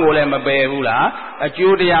အကြောင်းကိုလည်းမပယ်ဘူးလားအ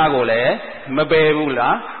ကျိုးတရားကိုလည်းမပယ်ဘူး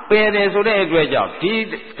လား ပယ်တယ်ဆိုတဲ့အတွက်ကြောင့်ဒီ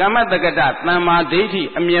ကမ္မတက္ကတသမ္မာဒိဋ္ဌိ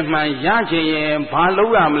အမြင်မှန်ရချင်ရင်ဘာလု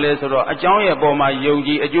ပ်ရမလဲဆိုတော့အကြောင်းရဲ့အပေါ်မှာယုံ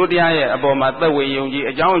ကြည်အကျိုးတရားရဲ့အပေါ်မှာသက်ဝင်ယုံကြည်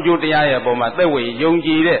အကြောင်းအကျိုးတရားရဲ့အပေါ်မှာသက်ဝင်ယုံကြ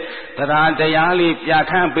ည်တဲ့တရားတရားလေးပြဋ္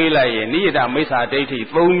ဌာန်းပေးလိုက်ရင်နိယတမိစ္ဆာဒိဋ္ဌိ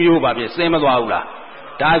၃မျိုးပါဖြစ်စင်မသွားဘူးလား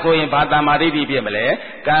ဒါဆိုရင်ဘာတမ္မာဒိဋ္ဌိဖြစ်မလဲ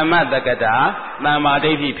ကမ္မတက္ကတသမ္မာ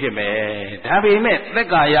ဒိဋ္ဌိဖြစ်မယ်ဒါပေမဲ့သက္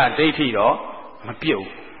ကာယဒိဋ္ဌိတော့မပြုတ်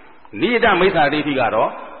နိယတမိစ္ဆာဒိဋ္ဌိကတော့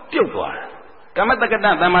ပြုတ်သွားတယ်ကမ္မတက္ကတ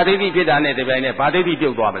သမ္မာဒိဋ္ဌိဖြစ်တာနဲ့ဒီပိုင်းနဲ့ဘာဒိဋ္ဌိပြု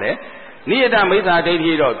တ်သွားမလဲနိယတမိစ္ဆာဒိဋ္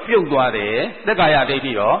ဌိတော့ပြုတ်သွားတယ်သက္ကာယဒိဋ္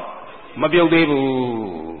ဌိတော့မပြုတ်သေးဘူး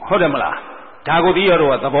ဟုတ်တယ်မလားဒါကိုဒီရော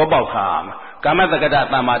တော့သဘောပေါက်တာကမ္မတက္ကတ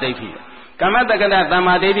သမ္မာဒိဋ္ဌိကမ္မတက္ကတသမ္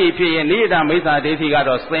မာဒိဋ္ဌိဖြစ်ရင်နိယတမိစ္ဆာဒိဋ္ဌိက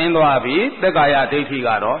တော့ဆင်းသွားပြီသက္ကာယဒိဋ္ဌိက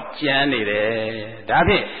တော့ကျန်နေတယ်ဒါ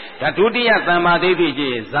ဖြင့်ဒါဒုတိယသမ္မာဒိဋ္ဌိ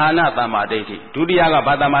ကြီးဇာနာသမ္မာဒိဋ္ဌိဒုတိယက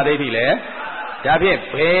ဘာသမ္မာဒိဋ္ဌိလဲဒါဖြင့်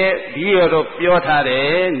ဘယ်ဒီရောတော့ပြောထားတယ်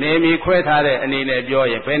နေမီခွဲထားတဲ့အနေနဲ့ပြော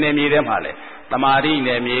ရင်ဘယ်နေမီထဲမှာလဲသမာဓိ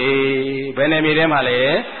နေမီဘယ်နေမီထဲမှာလဲ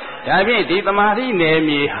ဒါဖြင့်ဒီသမာဓိနေ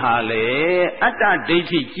မီဟာလေအတ္တဒိဋ္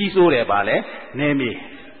ဌိကြီးစိုးတယ်ပါလေနေမီ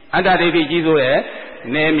အတ္တဒိဋ္ဌိကြီးစိုးတယ်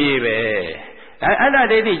နေမီပဲအတ္တ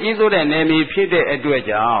ဒိဋ္ဌိကြီးစိုးတဲ့နေမီဖြစ်တဲ့အတွက်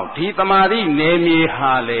ကြောင့်ဒီသမာဓိနေမီ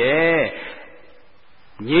ဟာလေ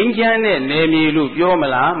ငြိမ်းချမ်းတဲ့နေမီလို့ပြောမ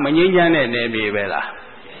လားမငြိမ်းချမ်းတဲ့နေမီပဲလား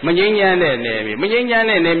မငြိမ်းချမ်းတဲ့နေမီမငြိမ်းချမ်း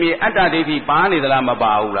တဲ့နေမီအတ္တဒိဋ္ဌိပါနေသလားမ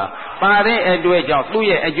ပါဘူးလားပါတဲ့အတွက်ကြောင့်သူ့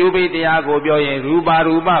ရဲ့အကျိုးပေးတရားကိုပြောရင်ရူပါ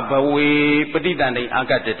ရူပဘဝေပဋိသန္ဓိအာ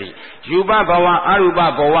ကတ္တိရူပဘဝအရူပ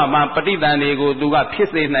ဘဝမှာပဋိသန္ဓိကိုသူကဖြစ်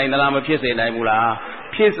စေနိုင်သလားမဖြစ်စေနိုင်ဘူးလား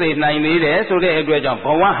ဖြစ်စေနိုင်နေတယ်ဆိုတဲ့အတွက်ကြောင့်ဘ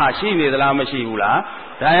ဝဟာရှိနေသလားမရှိဘူးလား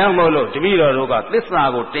ဒါကြောင့်မို့လို့တပည့်တော်တို့ကသစ္စာ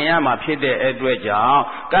ကိုတင်ရမှာဖြစ်တဲ့အတွက်ကြောင့်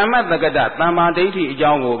ကမ္မတက္ကတသမ္မာဒိဋ္ဌိအ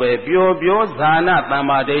ကြောင်းကိုပဲပြောဇာနာသမ္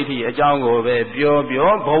မာဒိဋ္ဌိအကြောင်းကိုပဲပြော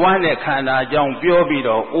ဘဝနဲ့ခန္ဓာအကြောင်းပြောပြီး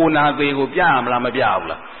တော့အိုနာသေးကိုပြရမလားမပြဘူး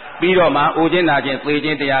လားပြီးတော့မှအိုခြင်းနာခြင်းသေခြ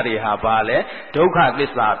င်းတရားတွေဟာဘာလဲဒုက္ခသ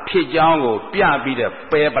စ္စာဖြစ်ကြောင်းကိုပြပြီးတော့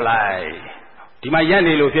ပယ်ပလိုက်ဒီမှာရက်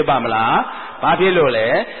နေလို့ဖြစ်ပါမလားဘာဖြစ်လို့လဲ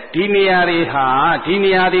ဒီနေရာတွေဟာဒီ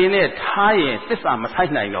နေရာတွေနဲ့ထားရင်သစ္စာမဆို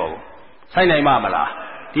င်နိုင်တော့ဘူးဆိုင်နိုင်မှာမလား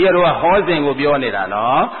ဒီကတော့ဟောစဉ်ကိုပြောနေတာ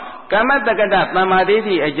နော်ကမ္မတက္ကတသမ္မာဒိဋ္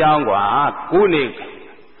ဌိအကြောင်းကကိုနေ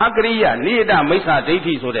အကရိယနိယတမိစ္ဆာဒိဋ္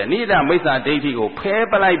ဌိဆိုတဲ့နိယတမိစ္ဆာဒိဋ္ဌိကိုဖဲ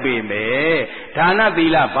ပလိုက်ပေမယ်ဒါနသီ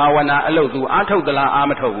လဘာဝနာအလုပ်သူအာထုတ်သလားအာ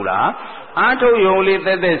မထုတ်ဘူးလားအာထုတ်ယုံလေးသ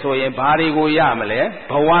က်ဆိုရင်ဘာတွေကိုရမလဲ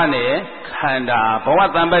ဘဝနဲ့ခန္ဓာဘဝ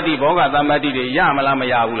တမ္ပတ္တိဘောဂတမ္ပတ္တိတွေရမလားမ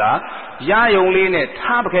ရဘူးလားရယုံလေးနဲ့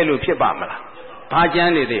ထားပခဲလို့ဖြစ်ပါမလားဘာကြ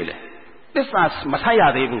မ်းနေသေးလဲသစ္စာမဆိုင်ရ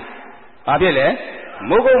သေးဘူးဘာဖြစ်လဲ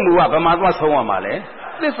မုဂုံမူကဗမာသွားဆုံးရမှာလဲ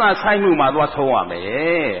သစ္စာဆိုင်မှုမှာသွားဆုံးရမ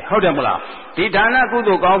ယ်ဟုတ်တယ်မလားဒီဒါနကု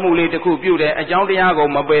သိုလ်ကောင်းမှုလေးတစ်ခုပြုတယ်အကြောင်းတရားကို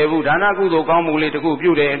မပယ်ဘူးဒါနကုသိုလ်ကောင်းမှုလေးတစ်ခု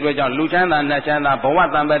ပြုတဲ့အတွက်ကြောင့်လူချမ်းသာနတ်ချမ်းသာဘဝ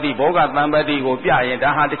တမ္ပတ္တိဘောဂတမ္ပတ္တိကိုပြရင်ဒါ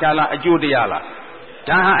ဟာတခြားလားအကျိုးတရားလား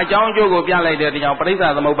ဒါဟာအကြောင်းအကျိုးကိုပြလိုက်တဲ့တရားပရိစ္ဆ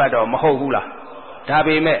သမုပ္ပါဒ်တော့မဟုတ်ဘူးလားဒါ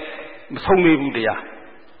ပေမဲ့မဆုံးသေးဘူးတရား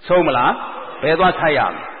ဆုံးမလားဘယ်သွားဆိုင်ရ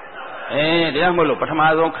မလဲတရားမဟုတ်လို့ပထမ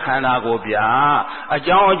ဆုံးခန္ဓာကိုပြအ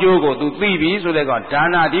ကြောင်းအကျိုးကိုသူသိပြီဆိုတဲ့ကောင်ဒါ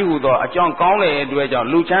နာတိဟုသောအကြောင်းကောင်းတဲ့အတွက်ကြောင့်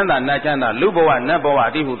လူချမ်းသာနတ်ချမ်းသာလူဘဝနတ်ဘဝ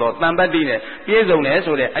တိဟုသောတန်ပတ္တိနဲ့ပြည့်စုံတယ်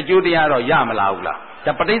ဆိုတဲ့အကျိုးတရားတော့ရမလားဘူးလား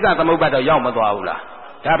ဒါပဋိစ္စသမုပ္ပါဒ်တော့ရောက်မသွားဘူးလား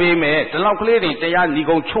ဒါပေမဲ့ဒီလောက်ကလေးတွေတရားညီ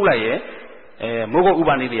ကုံချုပ်လိုက်ရဲ့မိုးကုတ်ဥ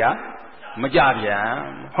ပနိတရားမကြပြန်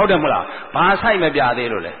ဟုတ်တယ်မလားဘာဆိုင်မပြသေး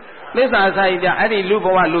လို့လဲသစ္စာဆိုင်ပြအဲ့ဒီလူဘ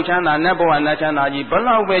ဝလူချမ်းသာနတ်ဘဝနတ်ချမ်းသာကြီးဘ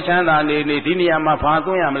လောက်ပဲချမ်းသာနေနေဒီနေရာမှာဘာ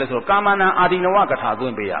သွင်းရမလဲဆိုတော့ကာမနာအာဒီနဝကထာသွ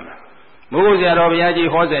င်းပေးရမယ်မိုးကုတ်ဆရာတော်ဘုရားကြီး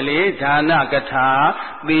ဟောစလေဒါနကထာ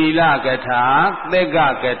သီလကထာသက္က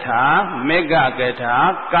ကထာမေဃကထာ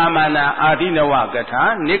ကာမနာအာဒီနဝကထာ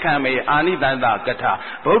နိက္ခမေအာနိတန္တကထာ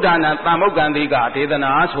ဗုဒ္ဓနာသမုဂ္ဂန္တိကဒေသနာ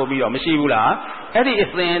ဆိုပြီးတော့မရှိဘူးလားအဲ့ဒီအ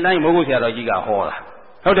စဉ်အတိုင်းမိုးကုတ်ဆရာတော်ကြီးကဟောတာ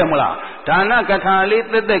ဟုတ်တယ်မလားဒါနကထာလေး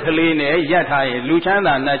သက်သက်ကလေးနဲ့ရပ်ထားရင်လူချမ်း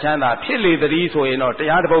သာနတ်ချမ်းသာဖြစ်လေတည်းဆိုရင်တော့တ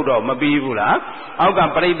ရားတစ်ပုဒ်တော့မပြီးဘူးလားအောက်က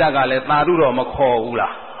ပရိသတ်ကလည်းသာဓုတော့မခေါ်ဘူး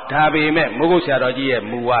လားဒါပေမဲ့မိုးကုတ်ဆရာတော်ကြီးရဲ့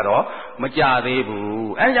မူကတော့မကြသေး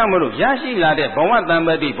ဘူးအဲကြောင့်မလို့ရရှိလာတဲ့ဘဝတမ္ပ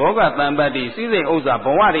တ္တိဘောဂတမ္ပတ္တိစိစိမ်ဥစ္စာဘ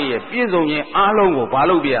ဝတွေရဲ့ပြည့်စုံခြင်းအားလုံးကိုဘာ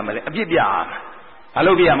လို့ပြရမလဲအပြစ်ပြရမှာဘာ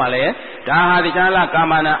လို့ပြရမှာလဲဒါဟာတရားလားကာ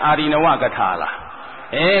မနာအာရိနဝကထာလား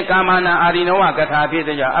ကာမနာအာရိနဝကထာဖြစ်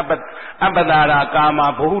တဲ့ကြောင့်အပ္ပဒါရာကာမ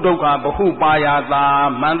ဘဟုဒုက္ခဘဟုပါယတာ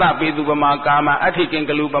မန္တပေသူပမာကာမအဋ္ဌိကင်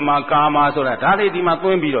ကလူပမာကာမဆိုတာဒါလေးဒီမှာသွ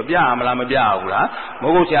င်းပြီးတော့ပြရမလားမပြဘူးလား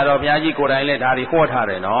မိုးကုတ်ဆရာတော်ဘုရားကြီးကိုယ်တိုင်လည်းဒါတွေဟောထား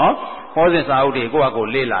တယ်နော်ဟောစဉ်စာအုပ်တွေကိုယ့်အကို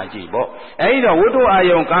လေ့လာကြည့်ပေါ့အဲဒီတော့ဝိတုအာ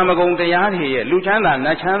ယုံကာမဂုဏ်တရားတွေရဲ့လူချမ်းသာန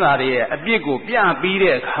တ်ချမ်းသာတွေရဲ့အပြစ်ကိုပြပြီး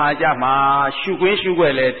တဲ့အခါကျမှရှုခွင်းရှုခွဲ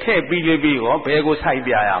လဲထည့်ပြီးရောဘယ်ကိုစိုက်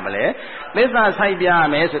ပြရမလဲသစ္စာစိုက်ပြရ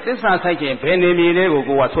မယ်ဆိုသစ္စာစိုက်ခြင်းဘယ်နေမြေလေးကို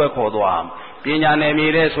ကဆွဲခေါ်သွားပညာနယ်မြေ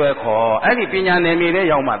လေးဆွဲခေါ်အဲ့ဒီပညာနယ်မြေလေး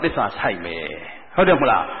ရောက်မှသစ္စာစိုက်မယ် ဟုတ်တယ်မ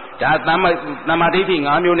လားဒါသမ္မာဒိဋ္ဌိ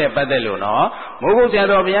5မျိုးနဲ့ပတ်သက်လို့နော်မိုးကုတ်ဆရာ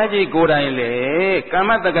တော်ဘုရားကြီးကိုယ်တိုင်လေကမ္မ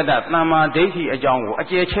တက္ကတသမ္မာဒိဋ္ဌိအကြောင်းကိုအ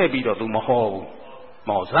ကျယ်ချဲ့ပြီးတော့သူမဟောဘူး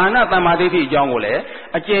မောဇာနာသမ္မာဒိဋ္ဌိအကြောင်းကိုလည်း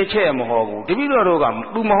အကျယ်ချဲ့မဟောဘူးတပည့်တော်တို့က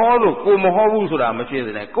သူမဟောလို့ကိုမဟောဘူးဆိုတာမဖြစ်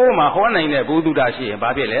စေနဲ့ကိုမှဟောနိုင်တဲ့ဘုဒ္ဓတာရှိရင်ဘာ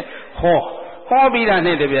ဖြစ်လဲဟောပြီးတာ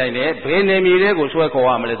နဲ့တပြိုင်တည်းဘယ်နယ်မြေတွေကိုဆွဲခေါ်ရ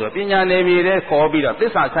မလဲဆိုတော့ပညာနယ်မြေတွေခေါ်ပြီးတော့သ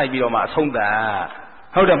စ္စာဆိုင်ပြီးတော့မှအဆုံးသတ်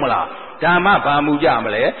ဟုတ်တယ်မလားဓမ္မဘာမူကြမ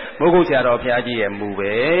လဲမိုးကုတ်ဆရာတော်ဘုရားကြီးရဲ့မူ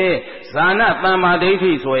ပဲဇာနာသမ္မာဒိဋ္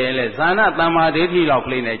ဌိဆိုရင်လေဇာနာသမ္မာဒိဋ္ဌိလောက်က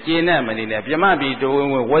လေးနဲ့ကျင့်နဲ့မနေနဲ့ပြမပြီးတိုး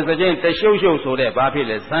ဝင်ဝဇ္ဇချင်းတရှုပ်ရှုပ်ဆိုတဲ့ဘာဖြစ်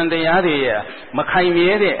လဲဇန်တရားတွေရဲ့မခိုင်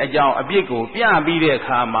မြဲတဲ့အကြောင်းအပြစ်ကိုပြပြီးတဲ့အ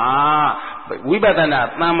ခါမှာဝိပဿနာ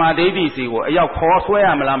သမ္မာဒိဋ္ဌိစီကိုအရောက်ခေါ်ဆွဲရ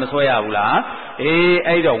မလားမဆွဲရဘူးလား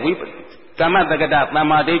အဲ့တော့ကမ္မတက္ကတသမ္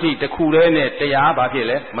မာဒိဋ္ဌိတစ်ခုတည်းနဲ့တရားဘာဖြစ်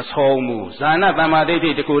လဲမဆုံးဘူးဇာနာသမ္မာဒိဋ္ဌိ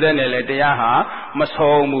တစ်ခုတည်းနဲ့လည်းတရားဟာမ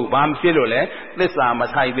ဆုံးဘူးဘာဖြစ်လို့လဲသစ္စာမ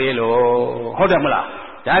ဆိုင်သေးလို့ဟုတ်တယ်မလား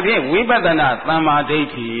ဒါဖြင့်ဝိပဿနာသမ္မာဒိဋ္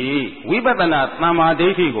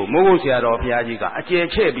ဌိကိုမိုးကုတ်ဆရာတော်ဘုရားကြီးကအကျယ်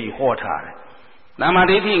ချဲ့ပြီးဟောထားတယ်သမ္မာ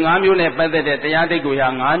ဒိဋ္ဌိ5မျိုးနဲ့ပတ်သက်တဲ့တရားဒိဋ္ဌိဟာ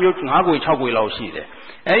5မျိုး5ခွေ6ခွေလောက်ရှိတယ်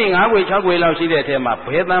အဲ့ဒီ5ခွေ6ခွေလောက်ရှိတဲ့အထဲမှာဘ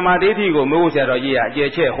ယ်သမ္မာဒိဋ္ဌိကိုမိုးကုတ်ဆရာတော်ကြီးကအကျယ်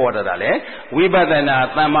ချဲ့ဟောတာလဲဝိပဿနာ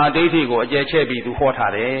သမ္မာဒိဋ္ဌိကိုအကျယ်ချဲ့ပြီးသူဟော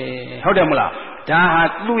ထားတယ်ဟုတ်တယ်မလားဒါဟာ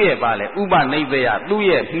သူ့ရဲ့ပါလေဥပနိဒေယသူ့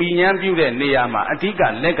ရဲ့မှီဉဏ်ပြုတဲ့နေရာမှာအဓိက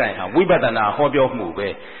လက်ကင်ဟာဝိပဿနာဟောပြောမှုပဲ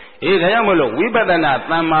ဒါကြောင့်မလို့ဝိပဿနာ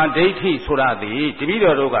သမ္မာဒိဋ္ဌိဆိုတာဒီတပည့်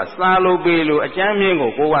တော်တို့ကစာလို့ပေလို့အကျမ်းမြင့်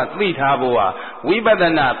ကိုကသိထားဖို့ဟာဝိပဿ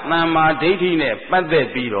နာသမ္မာဒိဋ္ဌိနဲ့ပတ်သက်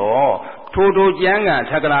ပြီးတော့ထိုကျမ်းဂန်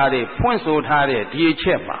ထက္ကရာတွေဖွင့်ဆိုထားတဲ့ဒီအချ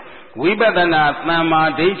က်မှာဝိပဿနာသမ္မာ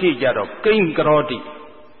ဒိဋ္ဌိကြတော့ကိဉ္ကရောတိ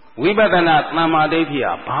ဝိပဿနာသမ္မာဒိဋ္ဌိ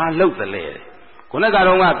ဟာဘာလို့တလဲခုနက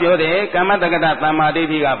တော့ပြောတယ်ကမ္မတက္ကတသမ္မာဒိဋ္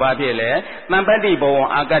ဌိကဘာဖြစ်လဲသံပတ္တိဘဝံ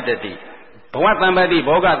အာကတ္တတိဘဝသံပတ္တိ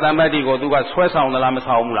ဘောဂသံပတ္တိကိုသူကဆွဲဆောင်သလားမ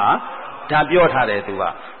ဆောင်ဘူးလားဒါပြောထားတယ်သူက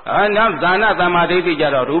နောက်ဇာနာသမ္မာဒိဋ္ဌိကြ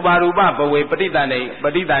တော့ရူပဘဝေပဋိသန္ဓေ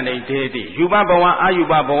ဒေတိယူပဘဝအာယူ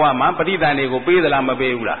ပဘဝမှာပဋိသန္ဓေကိုပေးသလားမ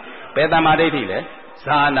ပေးဘူးလားဘယ်သမ္မာဒိဋ္ဌိလဲ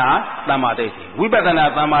ဇာနာသမ္မာဒိဋ္ဌိဝိပဿနာ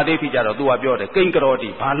သမ္မာဒိဋ္ဌိကြတော့သူကပြောတယ်ကိဉ္ကရောတိ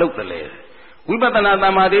ဘာလုပ်တယ်လဲဝိပဿနာသ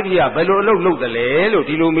မ္မာဒိဋ္ဌိကဘယ်လိုအလုပ်လုပ်တယ်လဲလို့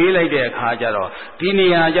ဒီလိုမေးလိုက်တဲ့အခါကျတော့ဒီနေ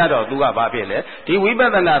ရာကျတော့သူကဘာဖြစ်လဲဒီဝိပ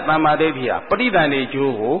ဿနာသမ္မာဒိဋ္ဌိကပဋိသန္ဓေ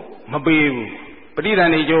ကျိုးကိုမပေးဘူးပဋိသ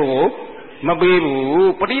န္ဓေကျိုးကိုမပေး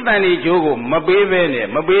ဘူးပဋိသန္ဓေကျိုးကိုမပေးဘဲနဲ့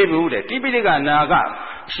မပေးဘူးတဲ့တိပိဋကနာက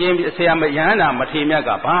ရှင်ဆရာမယဟန္တာမထေမြတ်က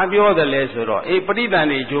ဘာပြောတယ်လဲဆိုတော့ပဋိသန္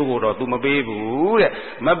ဓေကျိုးကိုတော့ तू မပေးဘူးတဲ့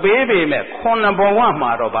မပေးပေမဲ့ခုနှစ်ဘဝ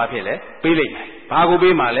မှာတော့ဘာဖြစ်လဲပေးလိုက်မယ်ဘာကို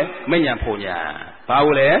ပေးမှလဲမဉ္ဇဉ်ဖို့ညာဘာ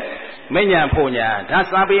ကိုလဲမဉ္ဇဉ်ဖို့ညာဒါ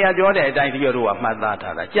စာပေပြောတဲ့အတိုင်းဒီတို့ကမှတ်သား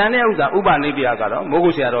ထားတာကျန်တဲ့ဥစ္စာဥပနိဒေယကတော့မိုးကု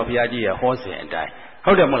တ်ဆရာတော်ဘုရားကြီးရဲ့ဟောစဉ်အတိုင်း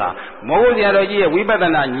ဟုတ်တယ်မလားမိုးကုတ်ဆရာတော်ကြီးရဲ့ဝိပဿ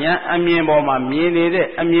နာဉာဏ်အမြင်ပေါ်မှာမြင်နေတဲ့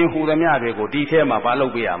အမြင်ဟူသမျှတွေကိုဒီထဲမှာဘာလု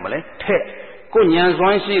ပ်ပေးရမလဲထဲ့ကိုဉာဏ်စွ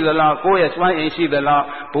မ်းရှိသလားကိုယ့်ရဲ့စွမ်းအင်ရှိသလား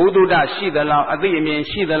ဘုဒ္ဓတရှိသလားအသိအမြင်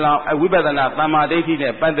ရှိသလားဝိပဿနာသမ္မာဒိဋ္ဌိ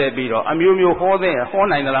နဲ့ပတ်သက်ပြီးတော့အမျိုးမျိုးဟော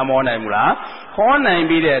နိုင်သလားမဟောနိုင်ဘူးလားဟောနိုင်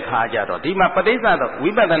ပြီးတဲ့အခါကျတော့ဒီမှာပဋိစ္စတော့ဝိ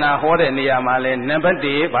ပဿနာဟောတဲ့နေရာမှာလဲနံပါတ်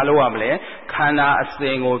1ဘာလို့ရမလဲခန္ဓာအစ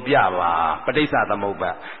ဉ်ကိုပြပါပဋိစ္စသမုပ္ပါ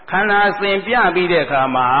ခန္ဓာအစဉ်ပြပြီးတဲ့အခါ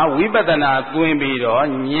မှာဝိပဿနာသွင်းပြီးတော့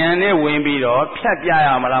ဉာဏ်နဲ့ဝင်ပြီးတော့ဖြတ်ပြရ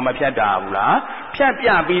မလားမဖြတ်တာဘူးလားဖြတ်ပြ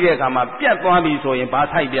ပြီးတဲ့အခါမှာပြတ်သွားပြီဆိုရင်ဘာ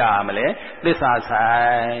ထိုက်ပြရမလဲသစ္စာဆို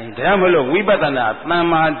င်ဒါမှမဟုတ်ဝိပဿနာသမ္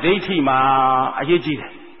မာဒိဋ္ဌိမှာအရေးကြီးတ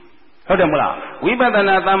ယ်ဟုတ်တယ်မလားဝိပဿ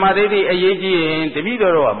နာသမ္မာဒိဋ္ဌိအရေးကြီးရင်တပည့်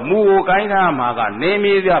တော်ကမူကိုကိုင်းထားမှာကနေ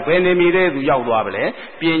မြေပြဘယ်နေမြေတဲ့သူရောက်သွားပါလဲ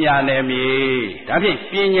ပညာနယ်မြေဒါဖြင့်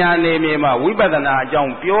ပညာနယ်မြေမှာဝိပဿနာအကြော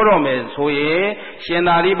င်းပြောတော့မယ်ဆိုရင်ရှင်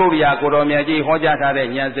သာရိပုတ္တရာကိုတော်မြတ်ကြီးဟောကြားထားတဲ့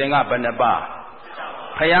ဉာဏ်စဉ်ကဘယ်နှပါ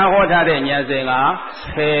ဘုရားဟောထားတဲ့ဉာဏ်စဉ်က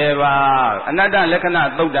10ပါးအနတ္တလက္ခဏာ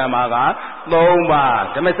သုတ်တံမှာက3ပါး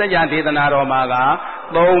ဓမ္မစကြာဒေသနာတော်မှာက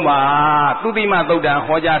3ပါးသုတိမသုတ်တံ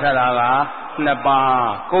ဟောကြားထားတာက2ပါး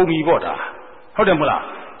ကုန်ပြီပေါ့တာဟုတ်တယ်မလား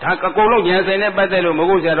ဒါအကုန်လုံးဉာဏ်စဉ်နဲ့ပတ်သက်လို့မ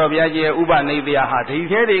ဟုတ်ဆရာတော်ဘုရားကြီးရဲ့ဥပနိဒေယဟာဒီ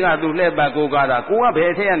ထဲတွေကသူလှည့်ပတ်ကိုကားတာကိုကဘယ်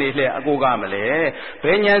အထက်ကနေလှည့်အကိုကမလဲဘ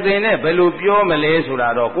ယ်ဉာဏ်စဉ်နဲ့ဘယ်လိုပြောမလဲဆိုတာ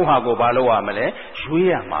တော့ကိုဟာကိုဘာလို့ရမလဲရွေး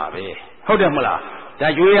ရမှာပဲဟုတ်တယ်မလားဒါ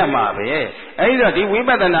ရွေးရမှာပဲအဲဒီတော့ဒီဝိပ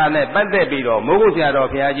ဿနာနဲ့ပတ်သက်ပြီးတော့မိုးကုတ်ဆရာတော်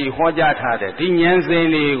ဘုရားကြီးဟောကြားထားတဲ့ဒီဉာဏ်စဉ်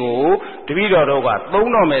တွေကိုတပည့်တော်တို့က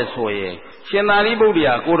သုံးတော့မယ်ဆိုရင်ရှင်သာရိပုတ္တ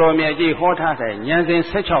ရာကိုတော်မြတ်ကြီးဟောထားတဲ့ဉာဏ်စဉ်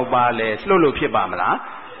16ပါးလဲလွတ်လို့ဖြစ်ပါမလား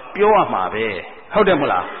ပြောရမှာပဲဟုတ်တယ်မ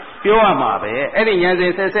လားပြောရမှာပဲအဲ့ဒီဉာဏ်စ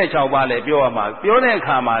ဉ်16ပါးလဲပြောရမှာပြောတဲ့အ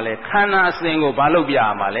ခါမှာလဲခန္ဓာအစဉ်ကိုဘာလုပ်ပြရ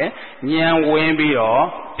မှာလဲဉာဏ်ဝင်ပြီးတော့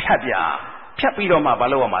ဖြတ်ပြီးတော့မှဘာ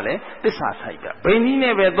လုပ်ရမှာလဲသစ္စာဆိုင်ပြဘယ်နည်း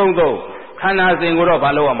နဲ့ပဲသုံးခန္ဓာစဉ်ကိုတော့ဘာ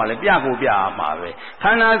လုပ်ရမှာလဲပြရမှာပဲခ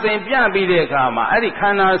န္ဓာစဉ်ပြပြီးတဲ့အခါမှာအဲ့ဒီခ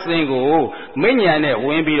န္ဓာစဉ်ကိုမဉ္ဇဉ်နဲ့ဝ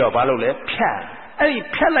င်ပြီးတော့ဘာလုပ်လဲဖြတ် အဲ့ဒီ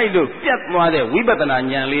ဖြတ်လိုက်လို့ပြတ်သွားတဲ့ဝိပဿနာ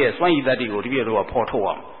ဉာဏ်လေးရဲ့စွမ်းရည်တတ္တိကိုတပည့်တော်ကဖော်ထုတ်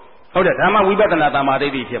အောင်ဟုတ်တယ်ဒါမှဝိပဿနာတမ္မာဒိ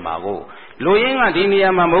ဋ္ဌိဖြစ်မှာကိုလူရင်းကဒီနေရာ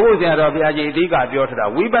မှာမဟုတ်ဆရာတော်ဘုရားကြီးအဓိကပြောထားတာ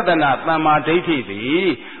ဝိပဿနာတမ္မာဒိဋ္ဌိသည်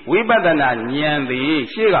ဝိပဿနာဉာဏ်သည်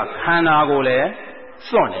ရှေ့ကခန္ဓာကိုလည်း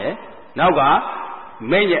စွန့်တယ်နောက်က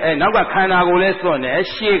နောက်ကခန္ဓာကိုလည်းစွန့်တယ်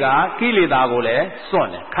ရှေ့ကကိလေသာကိုလည်းစွန့်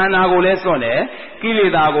တယ်ခန္ဓာကိုလည်းစွန့်တယ်ကိလေ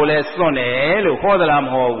သာကိုလည်းစွန့်တယ်လို့ဟောသလားမ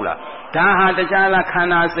ဟောဘူးလားဒါဟာတရားလားခန္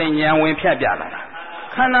ဓာစဉ်ဉာဏ်ဝင်ဖြတ်ပြလာတာ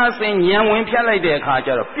ခန္ဓာစဉ်ဉာဏ်ဝင်ဖြတ်လိုက်တဲ့အခါကျ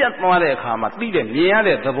တော့ပြတ်သွားတဲ့အခါမှာသိတဲ့မြင်ရ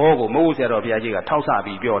တဲ့သဘောကိုမဟုတ်ဆရာတော်ဘုရားကြီးကထောက်ဆ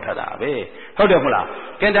ပြီးပြောထားတာပဲဟုတ်တယ်မဟုတ်လား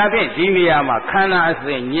ကဲဒါဖြင့်ဒီနေရာမှာခန္ဓာအစ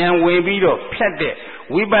ဉ်ဉာဏ်ဝင်ပြီးတော့ဖြတ်တဲ့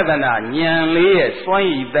ဝိပဿနာဉာဏ်လေးရဲ့စွမ်း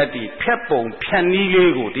ရည်တတ္တိဖြတ်ပုံဖြတ်နည်း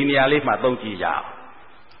လေးကိုဒီနေရာလေးမှာသုံးကြည့်ကြအောင်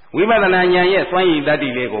ဝိပဿနာဉာဏ်ရဲ့စွမ်းရည်တတ္တိ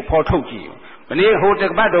လေးကိုဖော်ထုတ်ကြည့်မနေ့ဟိုတ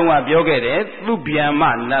စ်ပတ်တုန်းကပြောခဲ့တယ်သူဗျံမ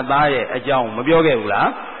နတ်သားရဲ့အကြောင်းမပြောခဲ့ဘူးလား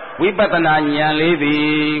ဝိပဿနာဉာဏ်လေးသည်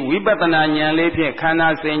ဝိပဿနာဉာဏ်လေးဖြင့်ခန္ဓာ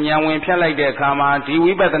စဉ်ဉာဏ်ဝင်ဖြတ်လိုက်တဲ့အခါမှာဒီ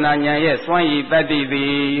ဝိပဿနာဉာဏ်ရဲ့စွမ်းရည်တတ္တိသ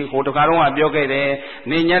ည်ဟိုတစ်ခါတုန်းကပြောခဲ့တယ်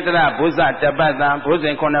နေညတရဘုဇ္ဇတပ္ပတံဘုဇ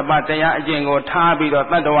င်9ပါးတရားအကျင့်ကိုထားပြီးတော့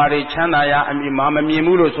တတ္တဝါတွေချမ်းသာရာအမြင်မမြင်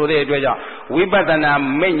ဘူးလို့ဆိုတဲ့အတွက်ကြောင့်ဝိပဿနာ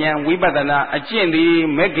မဲ့ဉာဏ်ဝိပဿနာအကျင့်သည်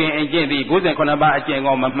မဲ့ခင်အကျင့်သည်ဘုဇင်9ပါးအကျင့်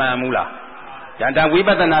ကောမမှန်ဘူးလားဒါဝိပ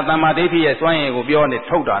ဿနာတမ္မာဒိဋ္ဌိရဲ့စွမ်းရည်ကိုပြောနေ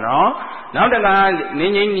ထုတ်တာနော်နောက်တကနိ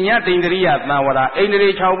ညညတိန္ဒရိယသံဝရအိန္ဒြေ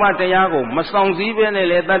6ပါးတရားကိုမဆောင်စည်းပဲနဲ့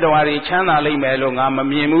လေတတ္တဝါတွေချမ်းသာလိမ့်မယ်လို့ငါမ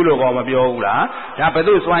မြင်ဘူးလို့ကောမပြောဘူးလားဒါဘယ်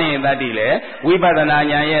သူစွမ်းရည်တတ္တိလဲဝိပဿနာ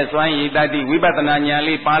ဉာဏ်ရဲ့စွမ်းရည်တတ္တိဝိပဿနာဉာဏ်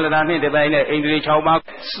လေးပါဠာနဲ့တပိုင်းနဲ့အိန္ဒြေ6ပါး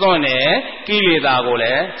စွန့်တယ်ကိလေသာကိုလ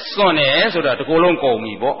ည်းစွန့်တယ်ဆိုတော့ဒီကိုယ်လုံးကုန်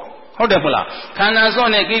ပြီပေါ့ဟုတ်တယ်မလားခန္ဓာစွ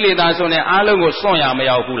န့်တဲ့ကိလေသာစွန့်တဲ့အားလုံးကိုစွန့်ရမ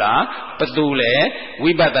ရောက်ဘူးလားဘသူလဲ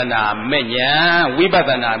ဝိပဿနာမဲ့ဉာဏ်ဝိပ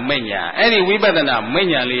ဿနာမဲ့ဉာဏ်အဲ့ဒီဝိပဿနာမဲ့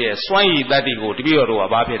ဉာဏ်လေးရဲ့စွမ်းရည်တတ္တိကိုတပည့်တော်တို့က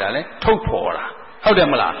ဘာဖြစ်တာလဲထုတ်ဖော်တာဟုတ်တယ်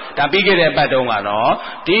မလားဒါပြီးခဲ့တဲ့ပတ်တုန်းကတော့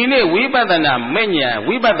ဒီနေ့ဝိပဿနာမဲ့ဉာဏ်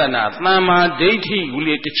ဝိပဿနာသမ္မာဒိဋ္ဌိဦး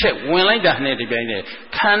လေးတစ်ချက်ဝင်လိုက်တာနဲ့ဒီပိုင်းနဲ့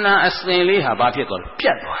ခန္ဓာအစဉ်လေးဟာဘာဖြစ်သွားလဲပြ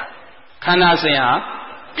တ်သွားခန္ဓာအစဉ်ဟာ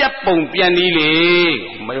ပြတ်ပုံပြန်နည်းလေ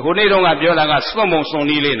ဟိုနေ့တုန်းကပြောတာကစွန့်ပုံစွန့်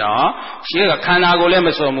နည်းလေနော်ရှင်းကခန္ဓာကိုလည်းမ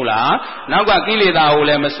စွန့်ဘူးလားနောက်ကကိလေသာကို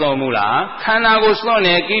လည်းမစွန့်ဘူးလားခန္ဓာကိုစွန့်တ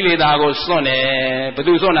ယ်ကိလေသာကိုစွန့်တယ်ဘယ်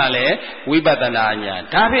သူစွန့်တာလဲဝိပဿနာဉာဏ်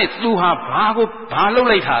ဒါဖြင့်သူဟာဘာလုပ်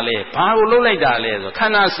လိုက်တာလဲဘာကိုလုပ်လိုက်တာလဲဆိုခ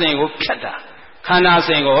န္ဓာစဉ်ကိုဖြတ်တာခန္ဓာစ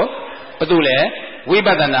ဉ်ကိုဘယ်သူလဲဝိပ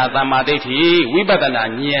ဿနာသမ္မာဒိဋ္ဌိဝိပဿနာ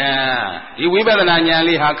ဉာဏ်ဒီဝိပဿနာဉာဏ်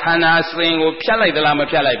လေးဟာခန္ဓာစဉ်ကိုဖြတ်လိုက်သလားမ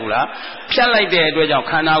ဖြတ်လိုက်ဘူးလားဖြတ်လိုက်တဲ့အတွက်ကြောင့်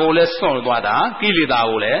ခန္ဓာကိုလည်းစွန့်သွားတာကိလေသာ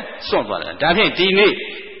ကိုလည်းစွန့်သွားတယ်ဒါဖြင့်ဒီနေ့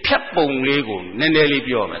ဖြတ်ပုံလေးကိုနည်းနည်းလေး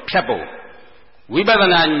ပြောမယ်ဖြတ်ပုံဝိပဿ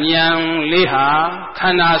နာဉာဏ်လေးဟာခ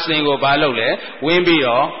န္ဓာစဉ်ကိုဘာလုပ်လဲဝင်ပြီး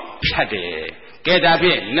တော့ဖြတ်တယ်ကဲဒါဖြ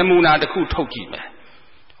င့်နမူနာတစ်ခုထုတ်ကြည့်မယ်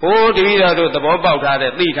ဟိုတပည့်တော်တို့သဘောပေါက်ထား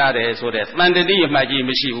တဲ့သိထားတယ်ဆိုတဲ့တန်တတိအမှတ်ကြီး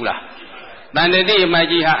မရှိဘူးလားတန်တတိအမ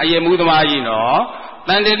ကြီးဟာအယမှုသမားကြီးနော်တ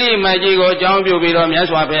န်တတိအမကြီးကိုအကြောင်းပြုပြီးတော့မြတ်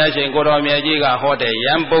စွာဘုရားရှင်ကိုတော်မြတ်ကြီးကဟောတဲ့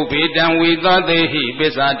ယံပုပ္ပေတံဝိသောတေဟိပ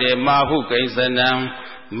စ္ဆတေမာဟုကိစ္စနံ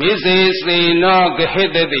မိစေစေနောဂဟိ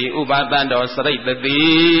တတိဥပါတံတော်စရိတတိ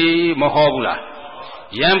မဟောဘူးလား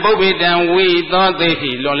ယံပုပ္ပေတံဝိသောတေ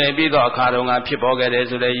ဟိလွန်လည်ပြီးသောအခါတုန်းကဖြစ်ပေါ်ခဲ့တယ်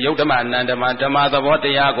ဆိုတဲ့ယုတ်ဓမ္မနန္ဓမ္မဓမ္မသဘောတ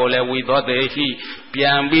ရားကိုလည်းဝိသောတေဟိပြ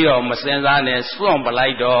န်ပြီးတော့မစင်စားနဲ့စွန့်ပလို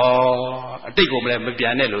က်တော့အတိတ်ကိုလည်းမပြ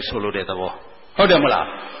န်နဲ့လို့ဆိုလိုတဲ့သဘောဟုတ်တယ်မလား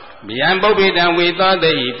ယံပုပ္ပေတံဝိသော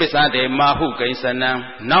တေဟိပစ္ဆတေမာဟုကိစ္စနံ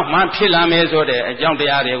နောက်မှဖြစ်လာမယ်ဆိုတဲ့အကြောင်းတ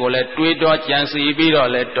ရားတွေကိုလည်းတွေးတောကြံစည်ပြီးတော့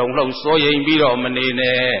လည်းတုံ့လှုပ်စိုးရိမ်ပြီးတော့မနေ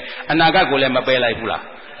နဲ့အနာဂတ်ကိုလည်းမပယ်လိုက်ဘူးလား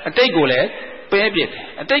အတိတ်ကိုလည်းပယ်ပြစ်တယ်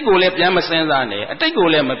အတိတ်ကိုလည်းပြန်မစင်စားနဲ့အတိတ်ကို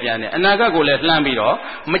လည်းမပြန်နဲ့အနာဂတ်ကိုလည်းလှမ်းပြီးတော့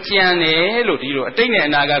မကြံနဲ့လို့ဒီလိုအတိတ်နဲ့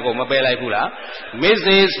အနာဂတ်ကိုမပယ်လိုက်ဘူးလားမစ္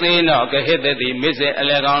စေစေနောဂဟိတတိမစ္စေအ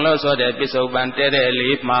လေကောင်လို့ဆိုတဲ့ပစ္စုပန်တဲတဲ့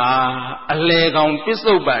လေးမှာအလေကောင်ပစ္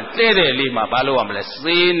စုပန်တဲတဲ့လေးမှာဘာလို့ရမလဲ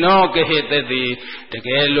စေနောဂဟိတတိတက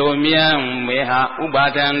ယ်လို့မြန်မေဟာဥပါ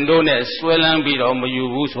ဒံတို့နဲ့ဆွဲလန်းပြီးတော့မယူ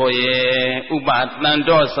ဘူးဆိုရင်ဥပါတံ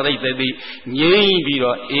တော့စရိတတိငြိမ့်ပြီး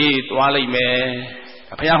တော့အေးသွားလိုက်မယ်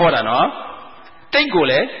ဘုရားဟောတာနော်တိတ်ကို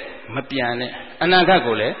လည်းမပြန်နဲ့အနာဂတ်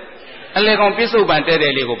ကိုလည်းအလေကောင်ပြစ္ဆုတ်ပန်တဲ့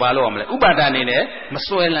တဲ့လေးကိုဘာလို့ရမလဲဥပါဒာနေနဲ့မ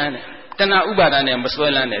စွဲလန်းနဲ့တဏှာဥပါဒာနဲ့မစွဲ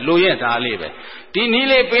လန်းနဲ့လိုရဲ့ဒါလေးပဲဒီနည်း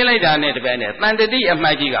လေးပေးလိုက်တာနဲ့တပည့်နဲ့တန်တတိအမှ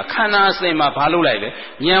တ်ကြီးကခန္ဓာအစဉ်မှာဘာလို့လိုက်လဲ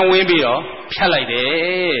ဉာဏ်ဝင်ပြီးတော့ဖြတ်လိုက်တ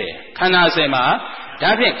ယ်ခန္ဓာအစဉ်မှာဒါ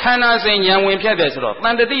ဖြင့်ခန္ဓာအစဉ်ဉာဏ်ဝင်ဖြတ်တယ်ဆိုတော့တ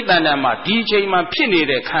န်တတိတန်တန်မှာဒီချိန်မှာဖြစ်နေ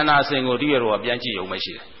တဲ့ခန္ဓာအစဉ်ကိုဒီရတော့ပြန်ကြည့်ရုံပဲ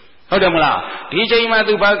ရှိတယ်ဟုတ်တယ်မလားဒီချိန်မှာ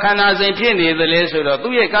သူဘာခန္ဓာစဉ်ဖြစ်နေသလဲဆိုတော့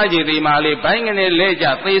သူ့ရဲ့ကာကြည်ဒီမှာလေးဘိုင်းကနေလဲကြ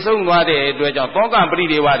သေဆုံးသွားတဲ့အတွက်ကြောင့်တောကပရိ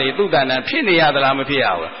ဒေဝတွေသူ့တဏ္ဍာဖြစ်နေရသလားမဖြစ်ရ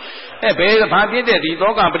ဘူးဘယ်ဘာဖြစ်တဲ့ဒီ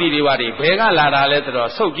တောကပရိဒေဝတွေဘယ်ကလာတာလဲဆိုတော့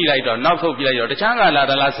ဆုတ်ကြည့်လိုက်တော့နောက်ဆုတ်ကြည့်လိုက်တော့တခြားကလာ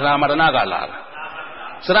တာလားသရမရဏကလာတာ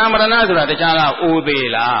သရမရဏဆိုတာတခြားကအိုသေး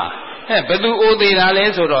လား ဘသူအိုသေးတာလဲ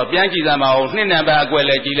ဆိုတော့ပြန်ကြည့်စမ်းပါဦးနှစ်နံပါတ်အကွက်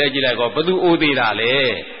လဲကြည့်လိုက်ကောဘသူအိုသေးတာလဲ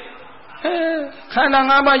ခန္ဓာ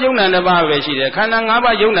၅ပါးယုံနာနှစ်ပါးပဲရှိတယ်ခန္ဓာ၅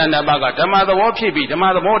ပါးယုံနာနှစ်ပါးကဓမ္မသဘောဖြစ်ပြီးဓမ္မ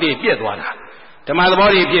သဘောတွေပြည့်သွားတာဓမ္မသဘော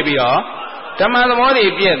တွေပြည့်ပြီးတော့ဓမ္မသဘောတွေ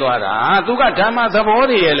ပြည့်သွားတာသူကဓမ္မသဘော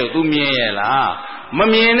တွေရဲ့လို့ तू မြင်ရဲ့လားမ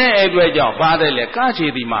မြင်တဲ့အတွက်ကြောင့်ပါတယ်လေကချေ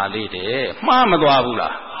တိမာလေးတဲ့မှားမသွားဘူး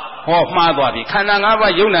လားဟောမှားသွားပြီခန္ဓာ၅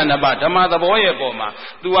ပါးယုံနာနှစ်ပါးဓမ္မသဘောရဲ့ပုံမှာ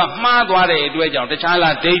तू ကမှားသွားတဲ့အတွက်ကြောင့်တခြား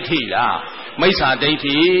လားဒိဋ္ဌိလားမိစ္ဆာဒိဋ္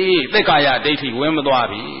ဌိသက္ကာယဒိဋ္ဌိဝင်မသွား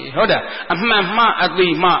ပြီဟုတ်တယ်အမှန်မှအတိ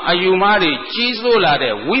မှအယူမှားတွေကြီးစိုးလာ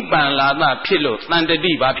တဲ့ဝိပန္လာသဖြစ်လို့တန်တ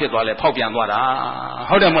တိဘာဖြစ်သွားလဲဖောက်ပြန်သွားတာ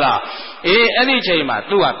ဟုတ်တယ်မလားအဲ့ဒီချိန်မှာ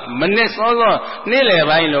तू ကမနစ်စောစောနေ့လယ်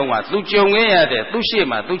ပိုင်းလုံးက तू ကြုံခဲ့ရတဲ့ तू ရှေ့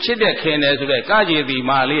မှာ तू ချစ်တဲ့ခင်တယ်ဆိုတဲ့ကာကြေတိ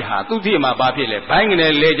မာလေးဟာသူ့ဖြစ်မှာဘာဖြစ်လဲဘိုင်းကနေ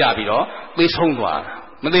လဲကြပြီးတော့သိဆုံးသွားတာ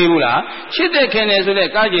မသိဘူးလားချစ်တဲ့ခင်တယ်ဆိုတဲ့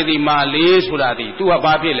ကာကြေတိမာလေးဆိုတာဒီ तू က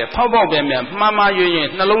ဘာဖြစ်လဲဖောက်ပြန်ပြန်မှားမှားရွရင်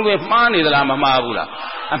နှလုံးသွင်းမှားနေသလားမမှားဘူးလား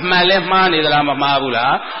အမှန်လဲမှားနေသလားမမှားဘူး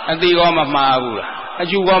လားအတိကောမမှားဘူးလားအ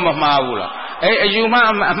ယူကောမမှားဘူးလားအယူမှား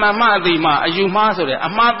အမှန်မှအတိမှားအယူမှားဆိုတဲ့အ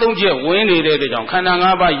မှား၃ချက်ဝင်နေတဲ့အတွက်ကြောင့်ခန္ဓာ၅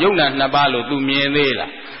ပါးယုံနာ၂ပါးလို့ तू မြင်သေး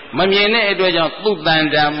လားမမြင်တဲ့အတွက်ကြောင့်သူ့တန်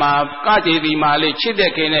တံမှာကကြေတိမာလေးချစ်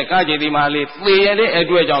တဲ့ခင်နဲ့ကကြေတိမာလေးသေရတဲ့အ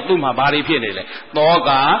တွက်ကြောင့်သူ့မှာဘာတွေဖြစ်နေလဲသောက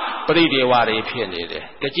ပရိဒေဝတွေဖြစ်နေတယ်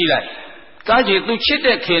ကြည့်လိုက်ကာကြေသူချစ်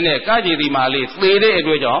တဲ့ခင်နဲ့ကာကြေတိမာလေးသေတဲ့အ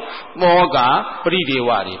တွက်ကြောင့်သောကပရိဒေဝ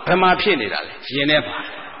တွေဘယ်မှာဖြစ်နေတာလဲရင်ထဲမှာ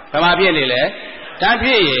ဘယ်မှာဖြစ်နေလဲဒါဖြ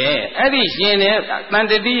စ်ရဲ့အဲ့ဒီရင်ထဲတန်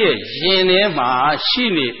တတိရဲ့ရင်ထဲမှာရှိ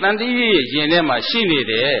နေတန်တတိရဲ့ရင်ထဲမှာရှိနေ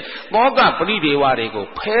တဲ့သောကပရိဒေဝတွေကို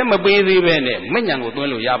ဖဲမပေးသေးပဲနဲ့မဉ္ဇဏ်ကိုသွင်း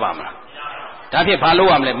လို့ရပါမလားဒါဖြစ်ဘာလို့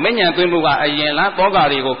ရမလဲမဉ္ဇဏ်သွင်းဖို့ကအရင်လားသောက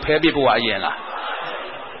တွေကိုဖဲပြဖို့ကအရင်လား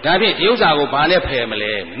ဒါဖြင့်ဒီဥစ္စာကိုဘာနဲ့ဖယ်မ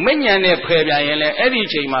လဲမဉ္ဇဏ်နဲ့ဖယ်ပြန်ရင်လည်းအဲ့ဒီ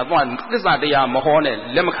ချိန်မှာသွားသစ္စာတရားမဟောနဲ့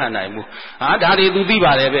လက်မခံနိုင်ဘူးဒါတွေသူသိ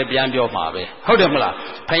ပါတယ်ပဲပြန်ပြောမှာပဲဟုတ်တယ်မလား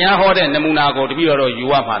ဘုရားဟောတဲ့နမူနာကိုတပည့်တော်ယူ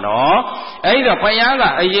ရမှာနော်အဲ့ဒီတော့ဘုရားက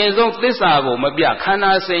အရင်ဆုံးသစ္စာကိုမပြခန္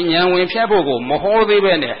ဓာစိတ်ဉာဏ်ဝင်ဖြတ်ဖို့ကိုမဟောသေး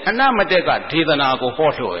ပဲနဲ့အနမတက်ကဒေသနာကိုဟော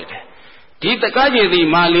လှော်ရတယ်ဒီတက္ကကြေတိ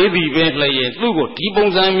မာလေးပြီပဲလျက်သူ့ကိုဒီပုံ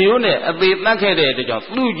စံမျိုးနဲ့အသေးတတ်ခဲ့တဲ့အတွက်ကြောင့်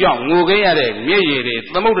သူ့ကြောင့်ငိုခဲ့ရတဲ့မျက်ရည်တွေ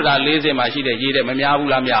သမုဒ္ဒရာ40မှာရှိတဲ့ရေတဲ့မများ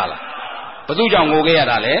ဘူးလားများလားဘသူကြောင့်ငိုခဲ့ရ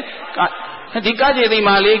တာလဲဒီကကြေတိ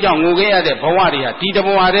မာလေးကြောင့်ငိုခဲ့ရတဲ့ဘဝတွေဟာဒီတဘ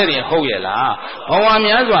ဝတည်းတင်ဟုတ်ရဲ့လားဘဝ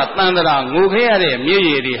များစွာတန်တရာငိုခဲ့ရတဲ့မျက်ရ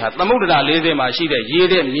ည်တွေဟာသမုဒ္ဒရာ40မှာရှိတဲ့ရေ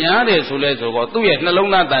တဲ့များတယ်ဆိုလဲဆိုတော့သူ့ရဲ့နှ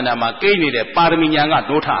လုံးသားတန်တာမှာကိန်းနေတဲ့ပါရမီဉာဏ်က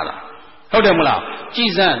တိုးထားတာဟုတ်တယ်မလားကြ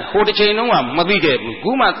ည်စမ်းဟိုတစ်ချိန်လုံးကမသိခဲ့ဘူး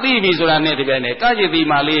ခုမှသိပြီဆိုတာနဲ့တပြိုင်နက်ကာကြေတိ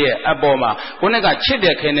မာလေးရဲ့အပေါ်မှာခုနကချစ်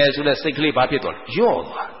တဲ့ခင်တယ်ဆိုတဲ့စိတ်ကလေးဘာဖြစ်သွားလဲယော့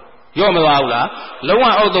သွားယော့မသွားဘူးလားလုံးဝ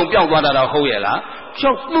အောက်သုံးပျောက်သွားတာတော့ဟုတ်ရဲ့လား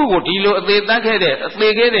ဖြောက်သူ့ကိုဒီလိုအသေးတတ်ခဲ့တဲ့အ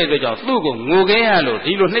သေးခဲ့တဲ့အတွက်ကြောင့်သူ့ကိုငိုခဲ့ရလို့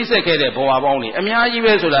ဒီလိုနှိမ့်ဆက်ခဲ့တဲ့ဘဝပေါင်းတွေအများကြီး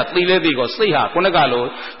ပဲဆိုတာသိလဲသိကိုစိတ်ဟာခုနကလို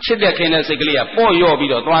ချစ်တဲ့ခင်တဲ့စိတ်ကလေးကပေါ့ယော့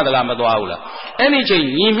ပြီးတော့သွားသလားမသွားဘူးလားအဲ့ဒီချိန်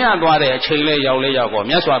ညီမျှသွားတဲ့အချိန်လဲရောက်တော့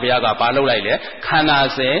မြတ်စွာဘုရားကဘာလုပ်လိုက်လဲခန္ဓာ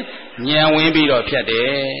စဉ်ဉာဏ်ဝင်ပြီးတော့ဖြတ်တယ်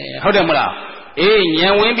ဟုတ်တယ်မလားဉာ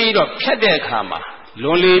ဏ်ဝင်ပြီးတော့ဖြတ်တဲ့အခါမှာ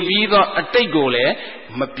လွန်လေပြီးတော့အတိတ်ကိုလည်း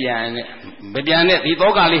မပြန်နဲ့ဒီ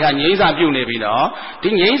သောကလေးဟာငြိမ်းစာပြုတ်နေပြီနော်ဒီ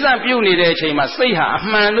ငြိမ်းစာပြုတ်နေတဲ့အချိန်မှာစိတ်ဟာအ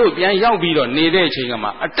မှန်လို့ပြန်ရောက်ပြီးတော့နေတဲ့အချိန်ကမှ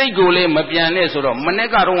အတိတ်ကိုလည်းမပြန်နဲ့ဆိုတော့မနေ့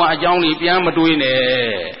ကတော့အကြောင်းကြီးပြန်မတွေးနဲ့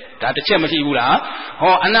ဒါတစ်ချက်မရှိဘူးလား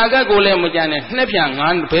ဟောအနာဂတ်ကိုလည်းမကြံနဲ့နှစ်ပြန်ငါ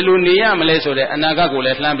ဘယ်လိုနေရမလဲဆိုတဲ့အနာဂတ်ကိုလ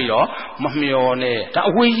ည်းလှမ်းပြီးတော့မမျောနဲ့ဒါ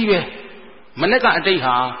အဝေးကြီးပဲမနေ့ကအတိတ်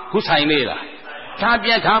ဟာခုဆိုင်နေလားဒါပြ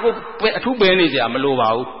န်ဒါကိုအထူးပယ်နေကြမလိုပါ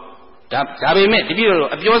ဘူးဒါပေမဲ့တပည့်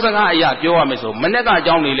တော်အပြောစကားအရာပြောရမယ်ဆိုမနေ့ကအ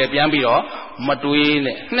ကြောင်းတွေလည်းပြန်ပြီးတော့မတွေး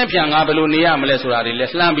နဲ့နှစ်ပြန်ငါဘယ်လိုနေရမလဲဆိုတာတွေလ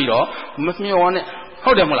ည်းလှမ်းပြီးတော့မမျောနဲ့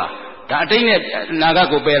ဟုတ်တယ်မလားဒါအတိတ်နဲ့အနာဂတ်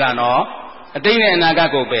ကိုပယ်တာနော်အတိတ်နဲ့အနာဂတ်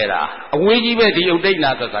ကိုပယ်တာအဝေးကြီးပဲဒီဥဒိတ်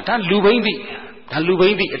နာကဒါလူဘိန်းတိ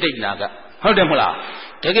အတိတ်နာကဟုတ်တယ်မလား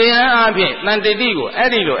တကယ်အားဖြင့်တန်တတိကိုအဲ့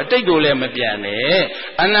ဒီလိုအတိတ်ကိုလည်းမပြန်နဲ့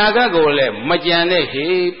အနာဂတ်ကိုလည်းမကြံနဲ့ဟေ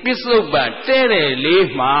ပစ္စုပန်တဲ့တဲ့လေး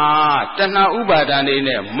မှာတဏှာဥပါဒဏ်တွေ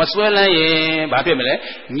နဲ့မစွဲလန်းရင်ဘာဖြစ်မလဲ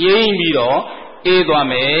ငြိမ့်ပြီးတော့အေးသွား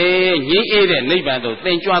မယ်ငြိမ့်အေးတဲ့နိဗ္ဗာန်သို့သ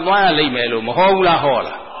င်ကြွသွားရလိမ့်မယ်လို့မဟောဘူးလားဟော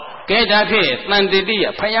လားကဲဒါဖြင့်တန်တတိက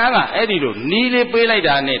ဘုရားကအဲ့ဒီလိုနီးလေးပေးလိုက်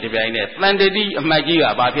တာနဲ့တပြိုင်နက်တန်တတိအမတ်ကြီးက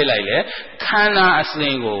ဘာဖြစ်လိုက်လဲခန္ဓာအစ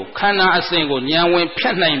ဉ်ကိုဉာဏ်ဝင်ဖြ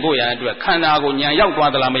တ်နိုင်ဖို့ရန်အတွက်ခန္ဓာကိုဉာဏ်ရောက်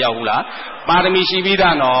သွားသလားမရောက်ဘူးလားပါရမီရှိပြီး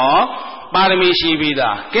သားနော်ပါရမီရှိပြီး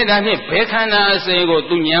သားကဲဒါဖြင့်ဘယ်ခန္ဓာအစဉ်ကို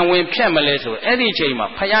သူဉာဏ်ဝင်ဖြတ်မလဲဆိုအဲ့ဒီအချိန်မှာ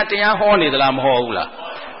ဘုရားတရားဟောနေသလားမဟောဘူးလား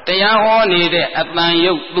တရားဟောနေတဲ့အတန်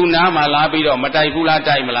ရုပ်သူနားမှာလာပြီးတော့မတိုက်ဘူးလား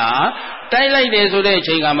တိုက်မလားတိုက်လိုက်တယ်ဆိုတဲ့အ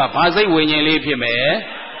ချိန်ကမှဘာစိတ်ဝိညာဉ်လေးဖြစ်မယ်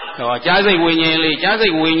ကြားစိတ်ဝိညာဉ်လေးကြားစိ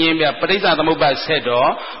တ်ဝိညာဉ်ပြပဋိစ္စသမုပ္ပါဆက်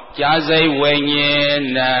တော့ကြားစိတ်ဝိညာဉ်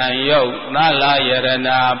နာယုတ်သလာယရဏ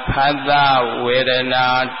ဖတ်သဝေဒနာ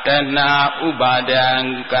တဏှာဥပါဒံ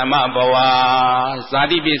ကမ္မဘဝဇာ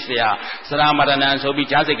တိပစ္စယစရမရဏံဆိုပြီး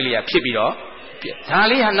ကြားစိတ်ကလေးကဖြစ်ပြီးတော့ဒါ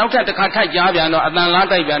လေးဟာနောက်ထပ်တစ်ခါထပ်ကြားပြန်တော့အတန်လား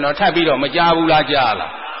တိုက်ပြန်တော့ထပ်ပြီးတော့မကြားဘူးလားကြား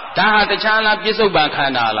လားဒါဟာတခြားလားပြစ္ဆုတ်ပံခ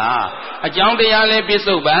န္ဓာလားအကြောင်းတရားလဲပြစ္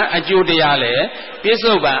ဆုတ်ပံအကျိုးတရားလဲပြစ္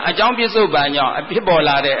ဆုတ်ပံအကြောင်းပြစ္ဆုတ်ပံကြောင့်ဖြစ်ပေါ်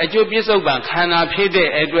လာတဲ့အကျိုးပြစ္ဆုတ်ပံခန္ဓာဖြစ်တဲ့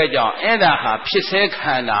အတွက်ကြောင့်အဲ့ဒါဟာဖြစ်စေခ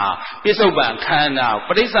န္ဓာပြစ္ဆုတ်ပံခန္ဓာပ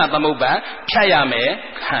ရိစ္ဆသမုပ္ပါဖြတ်ရမယ်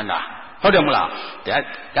ခန္ဓာဟုတ်တယ်မလား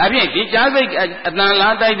ဒါဖြင့်ဒီကြားစိတ်အတန်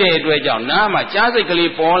လားတိုက်တဲ့အတွက်ကြောင့်နားမှာကြားစိတ်က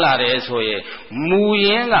လေးပေါ်လာတယ်ဆိုရင်မူရ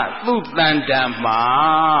င်းကသူ့တန်တံမှာ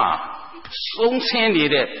သုံးဆင်းနေ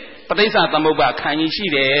တဲ့ပဋိစ္စသမုပ္ပါခန္ကြီးရှိ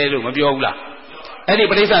တယ်လို့မပြောဘူးလားအဲ့ဒီ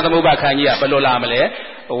ပဋိစ္စသမုပ္ပါခန္ကြီးကဘယ်လိုလာမလဲ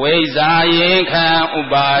ဝိဇာယေခံဥ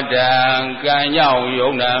ပါဒံကံရောက်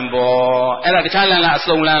ယုံနံဘောအဲ့ဒါတခြားလမ်းလားအ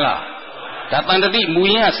စုံလမ်းလားဒါတန်တတိမူ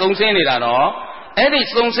ရင်းကစုံဆင်းနေတာနော်အဲ့ဒီ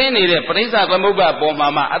စုံဆင်းနေတဲ့ပဋိစ္စသမုပ္ပါပေါ်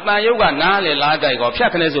မှာအတန်ယုတ်ကနားလေလားတိုက်ကောဖြ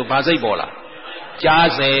တ်ခနဲ့ဆိုဘာစိတ်ပေါ်လားကြား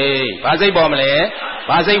စိတ်ဘာစိတ်ပေါ်မလဲ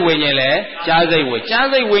ဘာစိတ်ဝိညာဉ်လဲကြားစိတ်ဝိကြား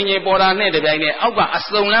စိတ်ဝိညာဉ်ပေါ်တာနဲ့တပြိုင်နက်အောက်ကအ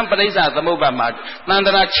စုံလန်းပဋိစ္စသမုပ္ပါမှာတန်တ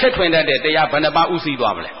ရာချက်ထွင်တတ်တဲ့တရားဘယ်နှပါးဥသိ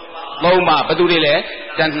သွားမလဲသုံးပါဘယ်သူတွေလဲ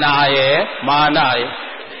တဏှာရယ်မာနရယ်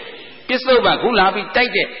ပစ္စုပန်ခုလာပြီးတို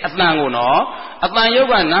က်တဲ့အတန်ကိုနော်အတန်ယုတ်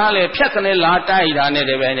ကနားလေဖြတ်ခနဲ့လာတိုက်တာနဲ့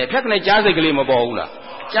တပြိုင်နက်ဖြတ်ခနဲ့ကြားစိတ်ကလေးမပေါ်ဘူးလား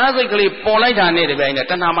ကြားစိတ်ကလေးပေါ်လိုက်တာနဲ့တပြိုင်နက်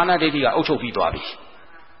တဏှာမာနဒိဋ္ဌိကအုပ်ချုပ်ပြီးသွားပြီ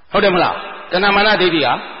ဟုတ်တယ်မလားတဏှာမာနဒိဋ္ဌိက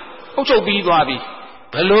အုပ်ချုပ်ပြီးသွားပြီ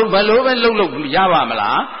ဘယ်လိုပဲလှုပ်ရပါမ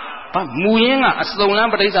လားမူရင်းကအစုံလ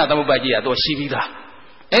န်းပဋိစ္စသမုပ္ပါကြီးကတော့ရှိပြီးသား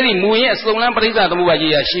အဲ့ဒီမူရင်းအစုံလန်းပဋိစ္စသမုပ္ပါ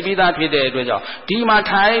ကြီးကရှိပြီးသားဖြစ်တဲ့အတွက်ကြောင့်ဒီမှာ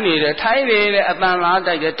ထိုင်းနေတဲ့အတန်လား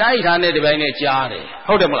တိုက်တယ်တိုက်ထားတဲ့တပြိုင်နဲ့ကြားတယ်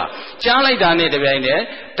ဟုတ်တယ်မလားကြားလိုက်တာနဲ့တပြိုင်နဲ့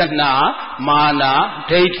တဏှာမာန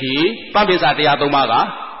ဒိဋ္ဌိပပိစ္ဆတရား၃ပါးက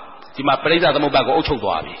ဒီမှာပဋိစ္စသမုပ္ပါကိုအုပ်ချုပ်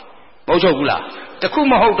သွားပြီမအုပ်ချုပ်ဘူးလားတခု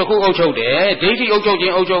မဟုတ်တခုအုပ်ချုပ်တယ်ဒိဋ္ဌိအုပ်ချုပ်ခြ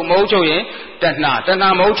င်းအုပ်ချုပ်မအုပ်ချုပ်ရင်တဏှာ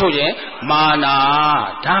မအုပ်ချုပ်ရင်မာနာ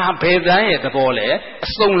ဒါဘယ်တန်းရဲ့သဘောလဲအ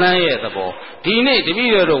စုံလန်းရဲ့သဘောဒီနေ့တပ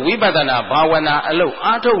ည့်တော်တို့ဝိပဿနာဘာဝနာအလုပ်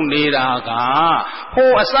အားထုတ်နေတာက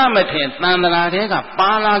ဟိုအစမထင်တန်တရာတဲက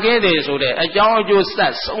ပါလာခဲ့တယ်ဆိုတဲ့အကြောင်းအကျိုးဆ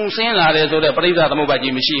က်စုံဆင်းလာတယ်ဆိုတဲ့ပရိစ္ဆသမုပ္ပါ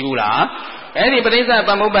ကြီးမရှိဘူးလားအဲ့ဒီပရိစ္ဆ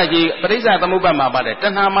သမုပ္ပါကြီးပရိစ္ဆသမုပ္ပါမှာပါတယ်တ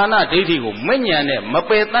ဏှာမာနဒိဋ္ဌိကိုမညံနဲ့မ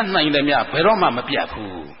ပယ်တတ်နိုင်တယ်မြဘယ်တော့မှမပြတ်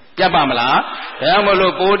ဘူးပြတ်ပါမလားဒါကြောင့်မ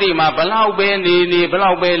လို့ပိုးတိမှာဘလောက်ပဲနေဘ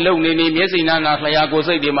လောက်ပဲလုံနေမျက်စိနာနာလျှာကိုယ်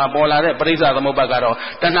စိတ်တွေမှာပေါ်လာတဲ့ပရိစ္ဆသမုပ္ပါကတော့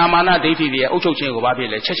တဏှာမာနဒိဋ္ဌိတွေရဲ့အုပ်ချုပ်ခြင်းကိုဘာဖြစ်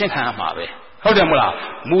လဲချက်ချင်းခံရမှာပဲဟုတ်တယ်မလား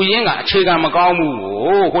မူရင်းကအခြေခံမကောင်းဘူး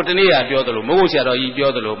ဟိုတနေ့ကပြောသလိုမိုးကုတ်ဆရာတော်ကြီးပြော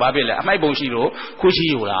သလိုဘာဖြစ်လဲအမိုက်ပုံရှိလို့ခုရှိ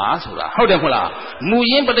อยู่လားဆိုတာဟုတ်တယ်မလားမူ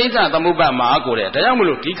ရင်းပဋိစ္စသမုပ္ပါမှာကိုတဲ့ဒါကြောင့်မ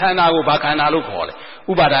လို့ဒီခန္ဓာကိုဘာခန္ဓာလို့ခေါ်လဲ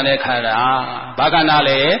ဥပါဒာနဲ့ခန္ဓာဘာခန္ဓာ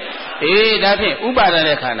လဲအေးဒါဖြင့်ဥပါဒာ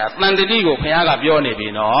နဲ့ခန္ဓာတန်တတိကိုဘုရားကပြောနေပြီ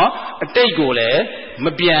နော်အတိတ်ကိုလည်းမ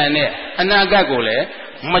ပြန်နဲ့အနာဂတ်ကိုလည်း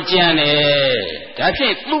မကြံနဲ့ဒါဖြ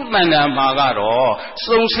င့်သူ့တန်တံမှာကတော့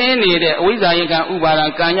စုံဆင်းနေတဲ့အဝိဇ္ဇာယကံဥပါဒံ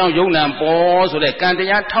ကံကြောင့်ယုံနံပေါ်ဆိုတဲ့ကံတ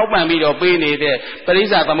ရားထောက်ပံ့ပြီးတော့ပေးနေတဲ့ပရိ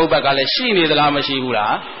စ္ဆသမုပ္ပါကလည်းရှိနေသလားမရှိဘူး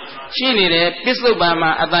လားရှိနေတယ်ပစ္စုပန်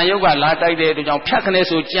မှာအတန်ယုတ်ကလာတိုက်တဲ့အတွက်ကြောင့်ဖြတ်ခနဲ့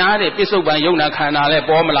ဆိုကြားတဲ့ပစ္စုပန်ယုံနာခန္ဓာလည်း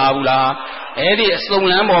ပေါ်မလာဘူးလားအဲ့ဒီအစုံ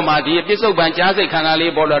လန်းပေါ်မှာဒီပစ္စုပန်ကြားစိတ်ခန္ဓာ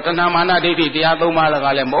လေးပေါ်တော့တဏှာမာနဒိဋ္ဌိတရား၃ပါးက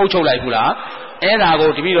လည်းမအုပ်ချုပ်လိုက်ဘူးလားအဲ့ဒါ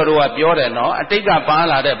ကိုတပည့်တော်တို့ကပြောတယ်နော်အတိတ်ကပါ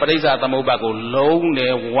လာတဲ့ပရိစ္ဆသမုပ္ပါကိုလုံးတ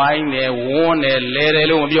ယ်ဝိုင်းတယ်ဝန်းတယ်လဲတယ်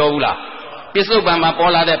လို့မပြောဘူးလားပစ္စုပန်မှာ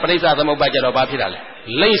ပေါ်လာတဲ့ပရိစ္ဆသမုပ္ပါကျတော့ဘာဖြစ်တာလဲ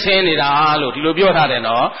လိမ့်ဆင်းနေတာလို့ဒီလိုပြောထားတယ်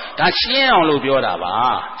နော်ဒါရှင်းအောင်လို့ပြောတာပါ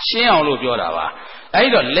ရှင်းအောင်လို့ပြောတာပါအဲ့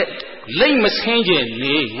တော့လိမ့်မဆင်းခြင်း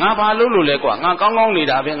နေငါဘာလို့လဲကွာငါကောင်းကောင်းနေ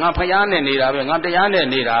တာပဲငါဖျားနဲ့နေတာပဲငါတရားနဲ့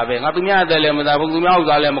နေတာပဲငါသူများအသက်လည်းမသာဘူးသူများဥစ္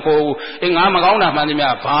စာလည်းမခိုးဘူးအေးငါမကောင်းတာမှန်သမျှ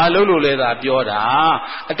ဘာလို့လဲသာပြောတာ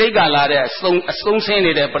အတိတ်ကလာတဲ့အစုံဆင်း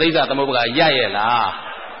နေတဲ့ပရိစ္ဆသမုပ္ပါကရရဲ့လား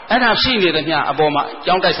အဲ့ဒါရှိနေသမျှအပေါ်မှာအ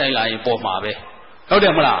ကြောင်းတိုက်ဆိုင်လာရင်ပေါ်မှာပဲဟုတ်တ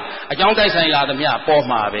ယ်မလားအကြောင်းတိုက်ဆိုင်လာသမျှပေါ်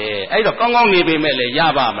မှာပဲအဲ့တော့ကောင်းကောင်းနေပေမဲ့လည်းရ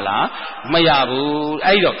ပါမလားမရဘူး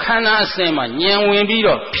အဲ့တော့ခန္ဓာအစဉ်မှာဉာဏ်ဝင်ပြီး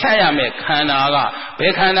တော့ဖြတ်ရမယ်ခန္ဓာကဘ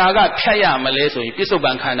ယ်ခန္ဓာကဖြတ်ရမလဲဆိုရင်ပစ္စုပ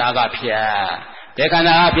န်ခန္ဓာကဖြတ်ဘယ်ခန္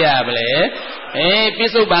ဓာကဖြတ်ရမလဲပ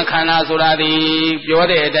စ္စုပန်ခန္ဓာဆိုတာဒီပြော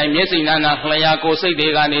တဲ့အတိုင်းမျက်စိနာနာလျှာကိုယ်စိတ်တွေ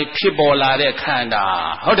ကနေဖြစ်ပေါ်လာတဲ့ခန္ဓာ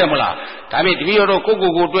ဟုတ်တယ်မလားဒါပေမဲ့တပည့်တော်တို့ကို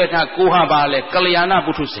တွေ့ထားကိုဟာပါလဲကလျာဏ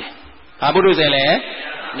ပုထုဇဉ်ဘာပုထုဇဉ်လဲ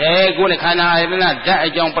ကိုယ်နဲ့ခန္ဓာအယတနာဓာတ်အ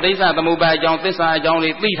ကြောင်းပရိစ္ဆသမုပ္ပါအကြောင်းသစ္စာအကြောင်း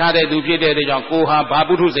တွေသိထားတဲ့သူဖြစ်တဲ့အတွက်ကြောင့်ကိုဟာဘာ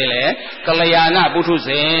ပုထုဇဉ်လဲကလျာဏပုထုဇ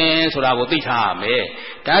ဉ်ဆိုတာကိုသိထားရမယ်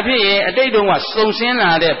ဒါဖြစ်ရင်အတိတ်တုန်းကစုံဆင်း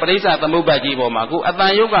လာတဲ့ပရိစ္ဆသမုပ္ပါကြီးပေါ်မှာကိုအတ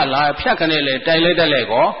န်ယုတ်ကလာဖြတ်ခနဲ့လေတိုင်လိုက်တက်လေ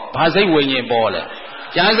ကောဘာစိတ်ဝိညာဉ်ပေါ်လဲ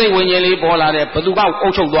ကြားစိတ်ဝိညာဉ်လေးပေါ်လာတဲ့ဘသူကအု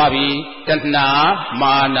ပ်ချုပ်သွားပြီတဏှာ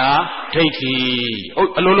မာနဒိဋ္ဌိ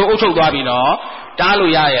အလိုလိုအုပ်ချုပ်သွားပြီနော်တား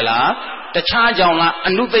လို့ရရဲ့လားတခြားကြောင့်လား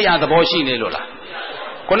အနုတ္တယသဘောရှိနေလို့လား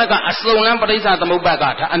ခုနကအစုံလန်းပဋိစ္စသမုပ္ပါဒ်က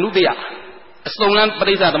ဒါအနုတ္တယအစုံလန်းပ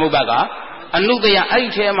ဋိစ္စသမုပ္ပါဒ်ကအနုတ္တယအဲ့ဒီ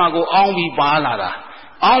ထဲမှာကိုအောင်းပြီးပါလာတာ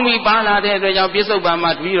အောင်းပြီးပါလာတဲ့အတွက်ကြောင့်ပြစ္ဆုတ်ပံ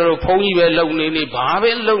မှာတပည့်တော်တို့ဘုန်းကြီးပဲလုံနေဘာ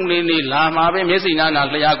ပဲလုံနေလာမှာပဲမျက်စိနာနာ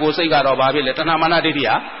လျာကိုစိတ်ကတော့ဘာဖြစ်လဲတဏှာမာနဒိဋ္ဌိ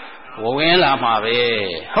ကဝင်လာမှာပဲ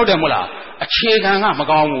ဟုတ်တယ်မို့လားအခြေခံကမ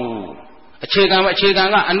ကောင်းဘူးအခြေခံ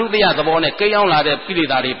ကအနုတ္တယသဘောနဲ့ကိန်းအောင်လာတဲ့ကိလေ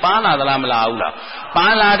သာတွေပါလာသလားမလာဘူးလားပါ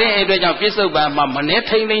လာတဲ့အတွက်ကြောင့်ပြစ္ဆုတ်ပံမှာမနှဲ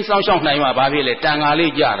ထိမ့်သိမ်းစောင့်ရှောက်နိုင်မှာဘာဖြစ်လဲတန်ဃာ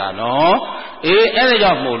လေးကြတာနော်အဲ့ဒါ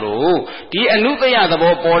ကြောင့်မို့လို့ဒီအနုတ္တယသ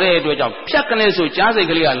ဘောပေါ်တဲ့အတွက်ကြောင့်ဖြတ်ကနေဆိုကြားစိတ်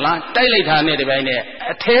ကလေးကလာတိုက်လိုက်တာနဲ့ဒီပိုင်းနဲ့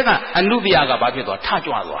အထဲကအနုတ္တယကဘာဖြစ်သွားထ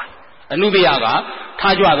ကြွသွားအနုတ္တယကထ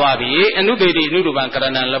ကြွသွားပြီအနုတ္တေတိအနုတ္တပံကရ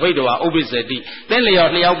ဏံလဘိတ္တဝါဥပ္ပစ္စတိတဲ့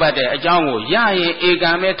လျော်လျောက်ပတ်တဲ့အကြောင်းကိုရရင်ဧ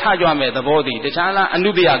ကံပဲထကြွမဲ့သဘောတည်တခြားလားအနု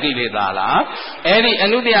တ္တယကိလေသာလားအဲ့ဒီအ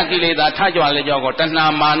နုတ္တယကိလေသာထကြွလဲကြောင့်ကိုတဏှာ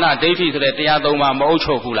မာနဒိဋ္ဌိဆိုတဲ့တရားသုံးပါးမအုပ်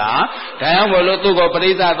ချုပ်ဘူးလားဒါကြောင့်မို့လို့သူ့ကိုပ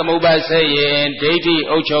ရိစ္ဆသမုပ္ပါဆက်ရင်ဒိဋ္ဌိ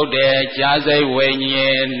အုပ်ချုပ်တယ်ကြားစိတ်ဝိညာ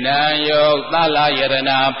ဉ်နာယုတ်သလယရဏ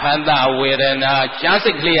ဖန္တဝေဒနာကြား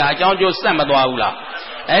စိတ်ကလေးဟာအကြောင်းကျိုးဆက်မသွားဘူးလား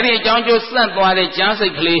အဲ့ဒီအကြောင်းကျိုးဆက်သွားတဲ့ကြားစိ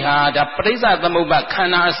တ်ကလေးဟာဒါပရိစ္ဆသမုပ္ပါခ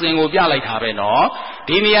န္ဓာအစဉ်ကိုပြလိုက်တာပဲနော်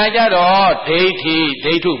ဒီနေရာကျတော့ဒိဋ္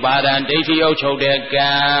ဌိပါဒံဒိဋ္ဌိအုပ်ချုပ်တဲ့ကံ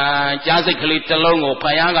ကြားစိတ်ကလေးတစ်လုံးကိုဖ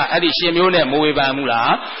ယားကအဲ့ဒီရှင်မျိုးနဲ့မဝေဖန်ဘူး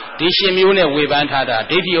လားဒီရှင်မျိုးနဲ့ဝေဖန်ထားတာ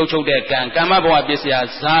ဒိဋ္ဌိအုပ်ချုပ်တဲ့ကံကမ္မဘဝပစ္စယ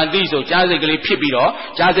ဇာတိဆိုကြားစိတ်ကလေးဖြစ်ပြီးတော့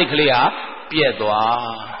ကြားစိတ်ကလေးဟာပြည့်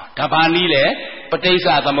သွားဒါဘာနည်းလဲပဋိစ္စ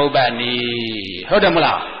သမုပ္ပါဒ်နည်းဟုတ်တယ်မ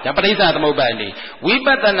လားဒါပဋိစ္စသမုပ္ပါဒ်နည်းဝိပ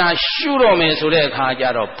ဿနာရှုတော့မယ်ဆိုတဲ့အခါကျ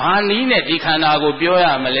တော့ဘာနည်းနဲ့ဒီခန္ဓာကိုပြောရ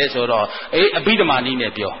မလဲဆိုတော့အဘိဓမ္မာနည်း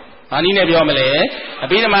နဲ့ပြောဘာနည်းနဲ့ပြောမလဲအ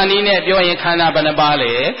ဘိဓမ္မာနည်းနဲ့ပြောရင်ခန္ဓာဘယ်နှပါး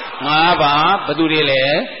လဲ၅ပါးဘယ်သူတွေလဲ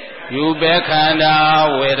ယူပဲခန္ဓာ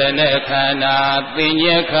ဝေဒနာခန္ဓာသင်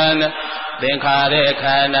ညေခန္ဓာသင်္ခါရခ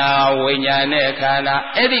န္ဓာဝိညာဉ်နဲ့ခန္ဓာ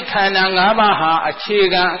အဲ့ဒီခန္ဓာ၅ပါးဟာအခြေ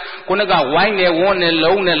ခံခုနကဝိုင်းနဲ့ဝန်းနဲ့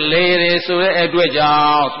လုံးနဲ့လဲတယ်ဆိုတဲ့အတွက်ကြော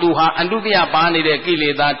င့်သူဟာအနုတ္တယပါနေတဲ့ကိလေ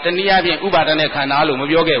သာတနည်းအားဖြင့်ဥပါဒနဲ့ခန္ဓာလို့မ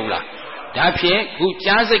ပြောခဲ့ဘူးလားဒါဖြင့်ခု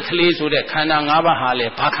ကြားစိတ်ကလေးဆိုတဲ့ခန္ဓာ၅ပါးဟာလေ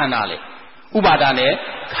ဘာခန္ဓာလဲဥပါဒနဲ့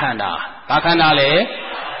ခန္ဓာဘာခန္ဓာလဲ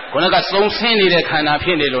ခုနကစုံဆင်းနေတဲ့ခန္ဓာဖြ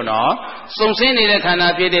စ်နေလို့နော်စုံဆင်းနေတဲ့ခန္ဓာ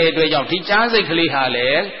ဖြစ်တဲ့အတွက်ကြောင့်ဒီကြားစိတ်ကလေးဟာလေ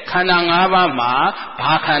ခန္ဓာ၅ပါးမှာ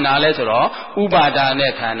ဘာခန္ဓာလဲဆိုတော့ဥပါဒာ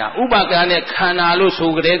နဲ့ခန္ဓာဥပါဒာနဲ့ခန္ဓာလို့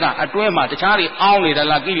ဆိုကြတဲ့ကအတွဲမှာတခြားတွေအောင်းနေတာ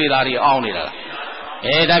လားကိလေသာတွေအောင်းနေတာလား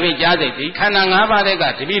ဒါဖြင့်ကြားစိတ်ဒီခန္ဓာ၅ပါးတဲ့က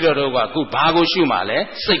တပိတော်တို့ကခုဘာကိုရှုမှလဲ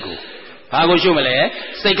စိတ်ကိုဘာကိုရှုမလဲ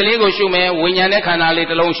စိတ်ကလေးကိုရှုမယ်ဝိညာဉ်နဲ့ခန္ဓာလေး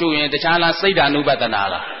တစ်လုံးရှုရင်တခြားလားစိတ်ဓာနုပတနာ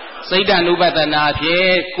လားစိတ်ဓာနုပတနာဖြ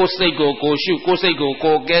င့်ကိုယ်စိတ်ကိုကိုရှုကိုယ်စိတ်ကို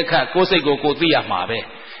ကိုကဲခတ်ကိုယ်စိတ်ကိုကိုသိရမှာပဲ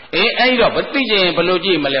အဲ့တော့မသိချင်ဘယ်လိုကြ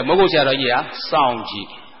ည့်မလဲမဟုတ်ဆရာတော်ကြီးဟာစောင့်ကြည့်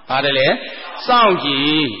ပါတယ်လေစောင့်ကြ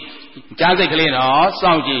ည့်ကြားစိတ်ကလေးနော်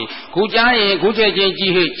စောင့်ကြည့်ခုကြားရင်ခုချက်ချင်းကြ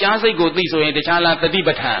ည့်ဟဲ့ကြားစိတ်ကိုသိဆိုရင်တခြားလားတတိပ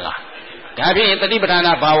ဋ္ဌာန်လားဒါဖြင့်တတိပဋ္ဌာန်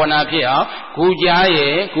ဘာဝနာဖြစ်အောင်ခုကြားရ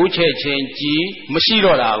င်ခုချက်ချင်းကြည့်မရှိ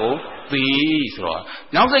တော့တာကိုသိဆိုတော့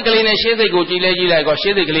နောက်စိတ်ကလေးနဲ့ရှေ့စိတ်ကိုကြည့်လဲကြည့်လိုက်ကော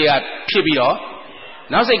ရှေ့စိတ်ကလေးကဖြစ်ပြီးတော့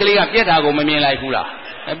နောက်စိတ်ကလေးကပြက်တာကိုမမြင်လိုက်ဘူးလား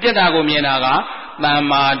ပြက်တာကိုမြင်တာကတမ္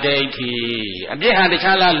မာဒိဋ္ဌိအပြက်ဟာတ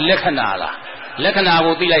ခြားလားလက္ခဏာလားလက္ခဏာ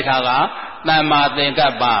ကိုသိလိုက်တာကတမ္မာသင်္က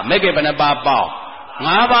ပ္ပမဲ့ခင်ဘယ်နှပါပေါင်း၅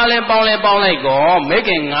ပါးလဲပေါင်းလိုက်ကောမဲ့ခ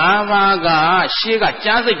င်၅ပါးကရှေ့က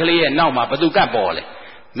ကြားစိတ်ကလေးရဲ့နောက်မှာဘယ်သူကပ်ပေါ်လဲ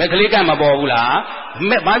မဲ့ကလေးကမပေါ်ဘူးလား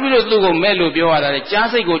မဲ့ဘာဖြစ်လို့သူ့ကိုမဲ့လို့ပြောရတာလဲကြား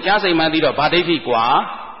စိတ်ကိုကြားစိတ်မှန်းသိတော့ဗာဒိဋ္ဌိကွာ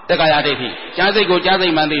တက္ကာယဒိဋ္ဌိကြားစိတ်ကိုကြားစိ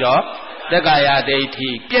တ်မှန်းသိတော့တက္ကာယဒိဋ္ဌိ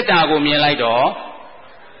ပြက်တာကိုမြင်လိုက်တော့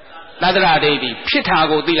သတ္တရဒိဋ္ဌိဖြစ်တာ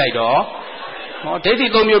ကိုသိလိုက်တော့ဟောဒိဋ္ဌိ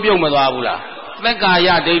၃မျိုးပြုတ်မသွားဘူးလားသက္ကာယ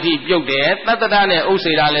ဒိဋ္ဌိပြုတ်တယ်သတ္တရနဲ့ဥစ္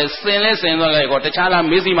စေတာလဲစင်သွားလိုက်ကောတခြားလား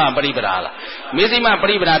မေဇိမပရိပဒါလားမေဇိမပ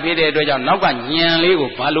ရိပဒါဖြစ်တဲ့အတွက်ကြောင့်နောက်ကညံလေးကို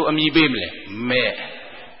ဘာလို့အမိပေးမလဲမဲ့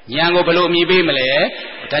ညံကိုဘယ်လိုအမိပေးမလဲ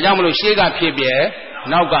ဒါကြောင့်မလို့ရှေ့ကဖြစ်ပြဲ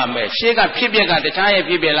နောက်ကမဲ့ရှေ့ကဖြစ်ပြက်ကတခြားရဲ့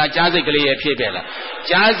ဖြစ်ပြက်လားကြားစိတ်ကလေးရဲ့ဖြစ်ပြက်လား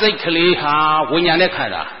ကြားစိတ်ကလေးဟာဝိညာဉ်နဲ့ခ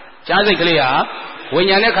န္ဓာကြားစိတ်ကလေးဟာဝိ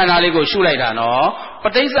ညာဉ်နဲ့ခန္ဓာလေးကိုရှုလိုက်တာနော်ပ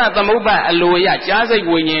ဋိစ္စသမုပ္ပါအလိုရကြားစိတ်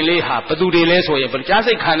ဝိညာဉ်လေးဟာဘယ်သူတွေလဲဆိုရင်ကြား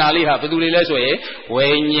စိတ်ခန္ဓာလေးဟာဘယ်သူတွေလဲဆိုရင်ဝိ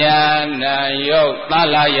ညာဏယုတ်သ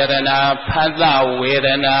လယရဏဖတ်သဝေဒ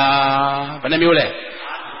နာဘယ်နှမျိုးလဲ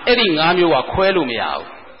အဲ့ဒီ၅မျိုးကခွဲလို့မရဘူး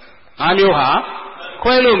၅မျိုးဟာ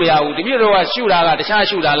ခွဲလို့မရဘူးဒီပြည့်တော့ကရှုတာကတခြား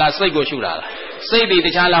ရှုတာလားစိတ်ကိုရှုတာလားစိတ်တွေတ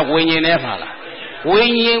ခြားလားဝိညာဉ်နဲ့ပါလားဝိ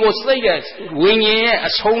ညာဉ်ကိုစိတ်ရဲ့ဝိညာဉ်ရဲ့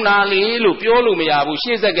အဆုံးနာလေးလို့ပြောလို့မရဘူး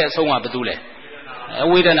ရှေ့ဆက်ကအဆုံးကဘယ်သူလဲ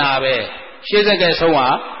ဝေဒနာပဲရှေ့ဆက်ကအဆုံးက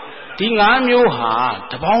ဒီ၅မျိုးဟာ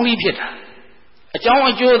တပေါင်းလေးဖြစ်တာအကြောင်း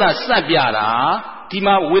အကျိုးသာစပ်ပြတာဒီ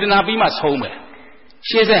မှာဝေဒနာပြီးမှဆုံးမယ်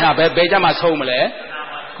ရှေ့ဆက်ဟာဘယ်ကြမှာဆုံးမလဲ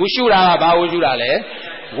ခုရှုတာကဘာကိုရှုတာလဲ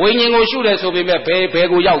ဝိညာဉ်ကိုရှုတယ်ဆိုပေမဲ့ဘယ်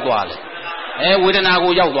ကိုရောက်သွားလဲဝေဒနာ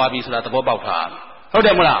ကိုရောက်သွားပြီဆိုတာသဘောပေါက်ထားဟုတ်တ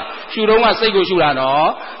ယ်မလားရှုတော့ကစိတ်ကိုရှုတာနော်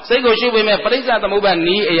စိတ်ကိုရှုပေမဲ့ပရိစ္ဆသမုပ္ပါ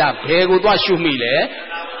နီးအရာဘယ်ကိုသွားရှုမိလဲ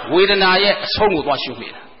ဝေဒနာရဲ့အဆုံးကိုသွားရှုမိ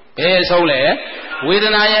တာဘယ်အဆုံးလဲဝေဒ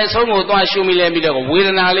နာရဲ့အဆုံးကိုသွားရှုမိလဲပြီးတော့ဝေဒ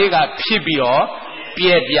နာလေးကဖြစ်ပြီးတော့ပြ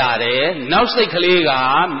ည့်ပြတယ်နောက်စိတ်ကလေးက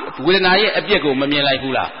ဝေဒနာရဲ့အပြစ်ကိုမမြင်လိုက်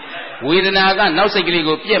ဘူးလားဝေဒနာကနောက်စိတ်ကလေး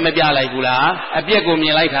ကိုပြည့်မပြလိုက်ဘူးလားအပြစ်ကိုမြ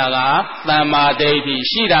င်လိုက်တာကသမ္မာဒိဋ္ဌိ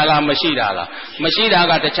ရှိတာလားမရှိတာလားမရှိတာ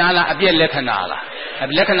ကတခြားလားအပြစ်လက္ခဏာလား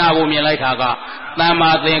လက္ခဏာကိုမြင်လိုက်တာကသမ္မာ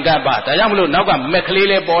သင်္ကပ္ပဒါကြောင့်မလို့နောက်ကမက်ကလေး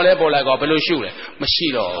လေးပေါ်လဲပေါ်လိုက်ကောဘယ်လိုရှုလဲမရှိ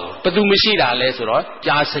တော့ဘယ်သူမရှိတာလဲဆိုတော့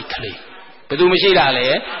ကြားစိတ်ကလေးဘယ်သူမရှိတာလဲ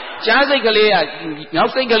ကြားစိတ်ကလေးကနော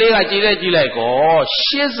က်စိတ်ကလေးကကြည်လိုက်ကော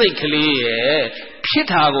ရှင်းစိတ်ကလေးရဲ့ဖြစ်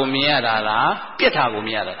တာကိုမြင်ရတာလားပြက်တာကို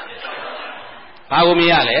မြင်ရတာလားဘာကိုမြ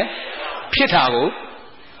င်ရလဲဖြစ်တာကို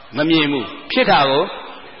မမြင်ဘူးဖြစ်တာကို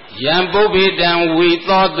ယံပုပ္ပေတံဝိ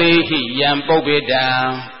သောသေဟိယံပုပ္ပေတံ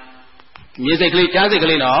မြင်စိတ်ကလေးကြားစိတ်က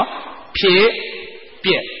လေးနော်ဖြစ်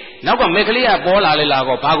ပြက်နောက်ကမေကလေးကပေါ်လာလေလား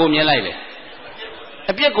ကောဘာကိုမြင်လိုက်လဲ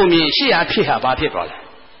အပြက်ကိုမြင်ရှေ့ဟာဖြစ်ဟာဘာဖြစ်သွားလဲ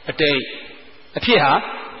အတိတ်အဖြစ်ဟာ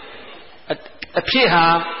အ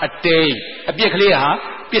တိတ်အပြက်ကလေးဟာ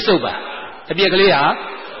ပြစ္ဆုတ်ပါအပြက်ကလေးဟာ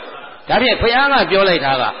ဒါဖြင့်ဘုရားကပြောလိုက်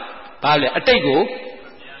တာကဘာလဲအတိတ်ကို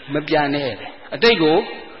မပြန်နဲ့အတိတ်ကို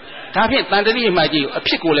ဒါဖြင့်တန်တတိအမှကြီးအ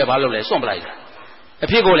ဖြစ်ကိုလည်းဘာလို့လဲစွန့်ပလိုက်တာအ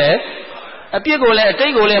ဖြစ်ကိုလည်းအပြစ်ကိုလည်းအတိ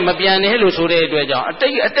တ်ကိုလည်းမပြန်နဲ့လို့ဆိုတဲ့အတွက်ကြောင့်အတိ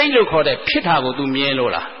တ်လို့ခေါ်တဲ့ဖြစ်တာကို तू မြင်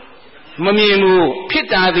လို့လားမမြင်ဘူးဖြစ်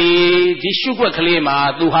တာဒီရှုွက်ကလေးမှာ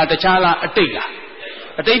तू ဟာတခြားလားအတိတ်လား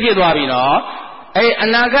အတိတ်ဖြစ်သွားပြီနော်အ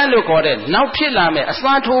နာဂတ်လို့ခေါ်တဲ့နောက်ဖြစ်လာမဲ့အ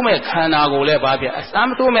စားထိုးမဲ့ခန္ဓာကိုလည်းဘာဖြစ်အစားမ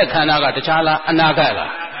ထိုးမဲ့ခန္ဓာကတခြားလားအနာဂတ်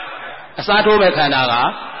လားအစားထိုးမဲ့ခန္ဓာက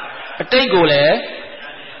အတိတ်ကိုလည်း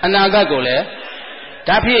အနာဂတ်ကိုလည်း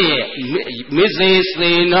ဒါဖြင့်မစ္စေ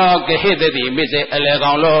စေနောကဟိတတိမစ္စေအလေ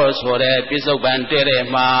ကောင်လို့ဆိုတဲ့ပြစ္ဆုတ်ပံတဲ့တဲ့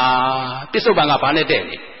မှာပြစ္ဆုတ်ပံကဘာနဲ့တဲ့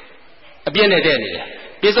နေအပြည့်နဲ့တဲ့နေတယ်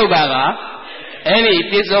ပြစ္ဆုတ်ပံကအဲ့ဒီ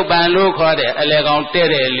ပြစ္ဆုတ်ပံလို့ခေါ်တဲ့အလေကောင်တဲ့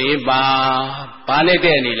တဲ့လေးပါဘာနဲ့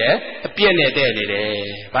တဲ့နေလဲအပြည့်နဲ့တဲ့နေတယ်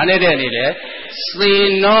ဘာနဲ့တဲ့နေလဲစေ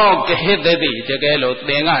နောကဟိတတိတကယ်လို့သ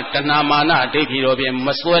င်ကတဏမာနဒိဋ္ဌိတို့ဖြင့်မ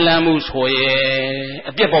စွဲလန်းမှုဆိုရဲ့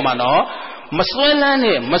အပြည့်ပေါ်မှာနော်မစွဲလန်း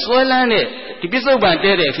နဲ့ဒီပြစ္ဆုတ်ပံ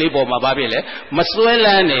တဲ့တဲ့ကလေးပေါ်မှာဘာဖြစ်လဲမစွဲလ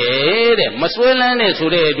န်းနဲ့တဲ့မစွဲလန်းနဲ့ဆို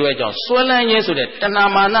တဲ့အတွက်ကြောင့်စွဲလန်းခြင်းဆိုတဲ့တဏ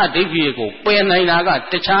မာနဒိဋ္ဌိကိုပယ်နိုင်တာက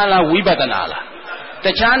တခြားလားဝိပဿနာလားတ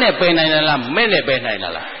ခြားနဲ့ပယ်နိုင်လားမဲ့နဲ့ပယ်နိုင်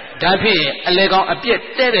လားဒါဖြင့်အလေကောင်အပြစ်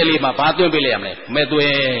တဲ့တဲ့လေးမှာဘာသွင်းပေးလိုက်ရမလဲမဲ့သွ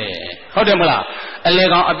င်းဟုတ်တယ်မလားအလေ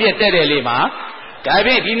ကောင်အပြစ်တဲ့တဲ့လေးမှာဒါဖြ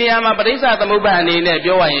င့်ဒီနေရာမှာပရိစ္ဆသမုပ္ပါအနေနဲ့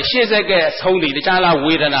ပြောရရင်ရှေ့ဆက်ကဲအဆုံးတည်တခြားလား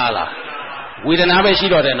ဝေဒနာလားဝေဒနာပဲရှိ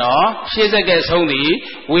တော့တယ်နော်ရှေ့ဆက်ကဲဆုံးသည်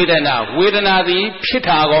ဝေဒနာသည်ဖြစ်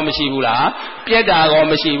တာကောမရှိဘူးလားပြက်တာကော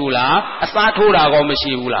မရှိဘူးလားအစားထိုးတာကောမ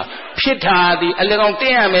ရှိဘူးလားဖြစ်တာသည်အလကောင်တ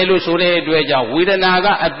က်ရမယ်လို့ဆိုတဲ့အတွက်ကြောင့်ဝေဒနာက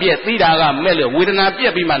အပြက်သိတာကမဲ့လို့ဝေဒနာပြ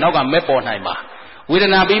က်ပြီးမှနောက်ကမဲ့ပေါ်နိုင်ပါဝေဒ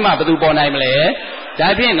နာပြီးမှဘယ်သူပေါ်နိုင်မလဲဒါ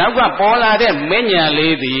ဖြင့်နောက်ကပေါ်လာတဲ့မဲ့ညာ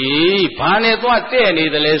လေးသည်ဘာနဲ့သွားတဲ့နေ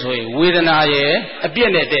သလဲဆိုရင်ဝေဒနာရဲ့အပြ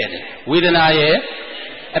က်နဲ့တဲ့တယ်ဝေဒနာရဲ့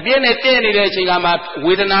အပြည့်နဲ့တဲ့နေတဲ့အချိန်ကမှ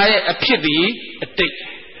ဝေဒနာရဲ့အဖြစ်သည်အတိတ်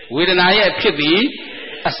ဝေဒနာရဲ့အဖြစ်သည်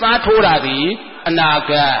အစားထိုးတာသည်အနာ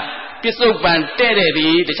ဂတ်ပြစ္ဆုတ်ပံတဲ့တဲ့သ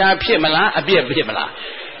ည်တခြားဖြစ်မလားအပြည့်ဖြစ်မလား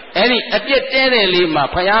အဲ့ဒီအပြည့်တဲ့တဲ့လေးမှာ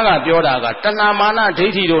ဘုရားကပြောတာကတဏမာနဒိ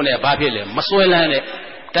ဋ္ဌိတို့နဲ့ဘာဖြစ်လဲမစွဲလန်းတဲ့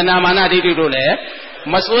တဏမာနဒိဋ္ဌိတို့နဲ့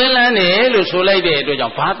မစွဲလန်းနဲ့လို့ဆိုလိုက်တဲ့အတွက်ကြော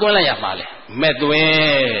င့်ဘာသွင်းလိုက်ရမှာလဲမဲ့သွ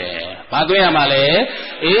င်းဘာသွင်းရမှာလဲ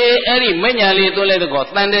အဲ့ဒီမဉ္ဇဉ်လေးသွင်းလိုက်တော့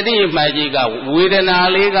တန်တတိမှကြီးကဝေဒနာ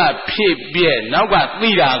လေးကဖြစ်ပြက်နောက်က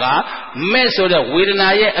သိတာကမဲ့ဆိုတဲ့ဝေဒနာ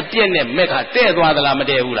ရဲ့အပြက်နဲ့မဲ့ကတဲ့သွားသလားမ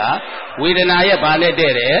တဲ့ဘူးလားဝေဒနာရဲ့ဘာနဲ့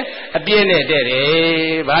တဲ့တယ်အပြက်နဲ့တဲ့တယ်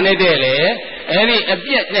ဘာနဲ့တဲ့လဲအဲ့ဒီအ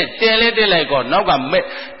ပြက်နဲ့တဲလဲတက်လိုက်တော့နောက်ကမဲ့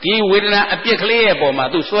ဒီဝေဒနာအပြက်ကလေးရဲ့ပုံမှာ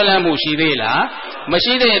သူဆွဲလန်းမှုရှိသေးလားမ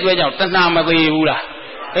ရှိတဲ့အတွက်ကြောင့်တဏှာမသေးဘူးလား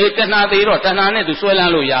တဏှာသေးတော့တဏှာနဲ့သူဆွဲလ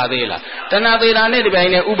န်းလို့ရသေးလားတဏှာသေးတာနဲ့ဒီပို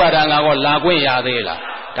င်းနဲ့ဥပါဒံကောလာခွင့်ရသေးလား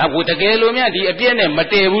ဒါကိုတကယ်လို့မြတ်ဒီအပြည့်နဲ့မ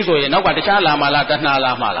တည်ဘူးဆိုရင်နောက်ကတခြားလာမှလားတဏှာ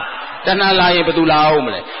လာမှလားတဏှာလာရင်ဘယ်သူလာအောင်မ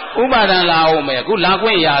လဲဥပါဒံလာအောင်မယ်အခုလာခွ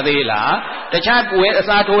င့်ရသေးလားတခြားပွဲအ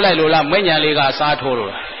စားထိုးလိုက်လို့လားမဉ္ဇဉ်လေးကအစားထိုးလို့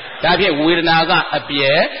လားဒါဖြင့်ဝေဒနာကအပြ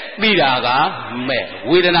ည့်သိတာကမဲ့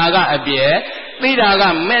ဝေဒနာကအပြည့်သိတာက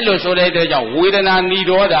မဲ့လို့ဆိုတဲ့အတွက်ကြောင့်ဝေဒနာဏီ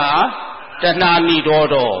ဒေါတာတဏှာဏီဒေါ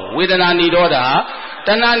တော့ဝေဒနာဏီဒေါတာတ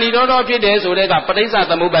ဏှာဏီဒေါတော့ဖြစ်တယ်ဆိုတဲ့ကပဋိစ္စ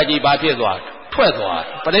သမုပ္ပါကြီးဘာဖြစ်သွားထွက်သွား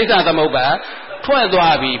ပဋိစ္စသမုပ္ပါထွက်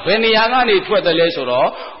သွားပြီဘယ်နေရာကနေထွက်တယ်လဲဆိုတော့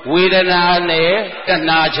ဝေဒနာနဲ့တ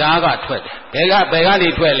ဏှာကြားကထွက်တယ်ဘယ်ကနေ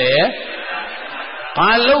ထွက်လဲဘာ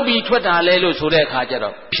လို့ပြီးထွက်တာလဲလို့ဆိုတဲ့အခါကျ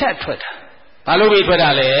တော့ဖြတ်ထွက်တာ ဘာလို့ပြီးထွက်တာ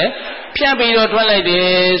လဲဖြတ်ပြီးတော့ထွက်လိုက်တယ်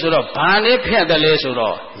ဆိုတော့ဘာနဲ့ဖြတ်တယ်လဲဆို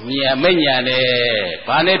တော့မဲ့ညာနဲ့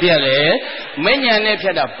ဘာနဲ့ဖြတ်လဲမဲ့ညာနဲ့ဖြ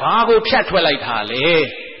တ်တာဘာကိုဖြတ်ထွက်လိုက်တာလဲ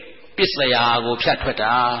ပစ္စယကိုဖြတ်ထွက်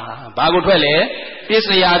တာဘာကိုထွက်လဲပစ္စ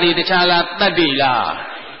ယဒီတခြားလားတတ္တိလား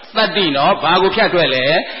တတ္တိနော်ဘာကိုဖြတ်ထွက်လဲ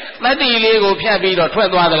တတ္တိလေးကိုဖြတ်ပြီးတော့ထွက်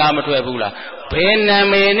သွားသလားမထွက်ဘူးလားဘယ်နာ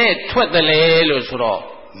မည်နဲ့ထွက်တယ်လဲလို့ဆိုတော့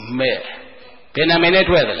မဲ့ဘယ်နာမည်နဲ့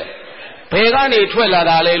ထွက်တယ်လဲဘယ်ကနေထွက်လာ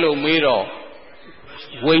တာလဲလို့မေးတော့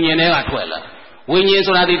ဝိညာဉ်ထဲကထွက်လာဝိညာဉ်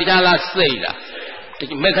ဆိုတာဒီတခြားလားစိတ်လား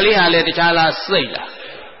မက်ကလေးဟာလည်းတခြားလားစိတ်လား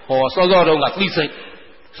ဟောစောစောတုန်းကသိစိတ်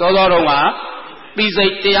စောစောတုန်းကသိစိ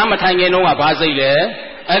တ်တရားမထိုင်ခင်တုန်းကဘာစိတ်လဲ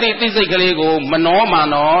အဲ့ဒီသိစိတ်ကလေးကိုမနှောမှ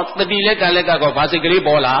နော်တတိလက်ကလက်ကကောဘာစိတ်ကလေး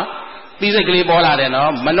ပေါ်လာသိစိတ်ကလေးပေါ်လာတယ်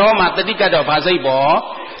နော်မနှောမှတတိကတော့ဘာစိတ်ပေါ်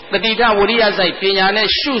တတိထဝိရိယစိတ်ပညာနဲ့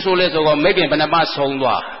ရှုဆိုလဲဆိုတော့မိခင်ဘယ်နှပါဆုံး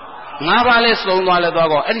သွား၅ပါးလဲဆုံးသွားလဲသွား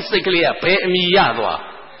တော့အဲ့ဒီစိတ်ကလေးကဘယ်အမိရသွား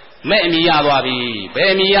မဲ့အမိရသွားပြီဘယ်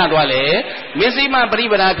အမိရသွားလဲမစ္စည်းမပရိ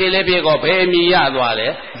ပဒါဖြစ်လဲဖြစ်ကောဘယ်အမိရသွားလဲ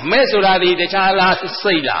မဲ့ဆိုတာဒီတခြားလား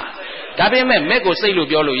စိတ်လားဒါပေမဲ့မဲ့ကိုစိတ်လို့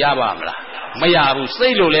ပြောလို့ရပါမလားမရဘူးစိ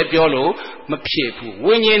တ်လို့လည်းပြောလို့မဖြစ်ဘူး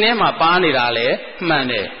ဝိညာဉ်ထဲမှာပါနေတာလည်းမှန်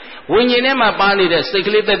တယ်ဝိညာဉ်ထဲမှာပါနေတဲ့စိတ်က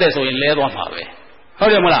လေးတက်တက်ဆိုရင်လဲသွားမှာပဲဟု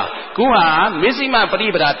တ်တယ်မလားခုဟာမစ္စည်းမပရိ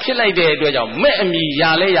ပဒါဖြစ်လိုက်တဲ့အတွက်ကြောင့်မဲ့အမိရ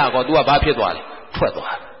လဲရကော तू ကဘာဖြစ်သွားလဲထွက်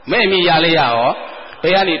သွားမဲ့အမိရလဲရရောဘ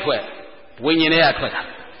ယ်ကနေထွက်ဝိညာဉ်ထဲကထွက်တာ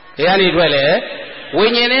ဘယ်ကနေထွက်လဲဝိ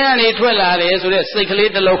ညာဉ်ထဲကနေထွက်လာတယ်ဆိုတဲ့စိတ်က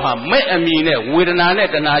လေးတစ်လုံးဟာမဲ့အမိနဲ့ဝေဒနာနဲ့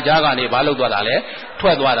တဏှာကြားကနေဘာလုပ်သွားတာလဲထွ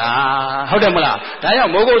က်သွားတာဟုတ်တယ်မလားဒါကြော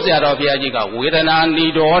င့်မိုးကုတ်ဆရာတော်ဘုရားကြီးကဝေဒနာနိ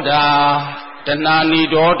ဒောဓာတဏှာနိ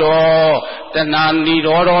ဒောဒောတဏှာနိ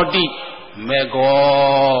ဒောဒောတိမေ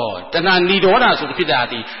ကောတဏှာနိဒောဓာဆိုဖြစ်တာ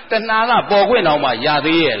ဒီတဏှာကပေါ်ခွင့်တော့မှရ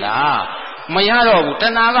သေးရဲ့လားမရတော့ဘူးတ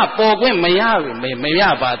ဏှာကပေါ်ခွင့်မရ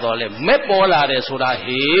ပါတော့လေမဲ့ပေါ်လာတယ်ဆိုတာ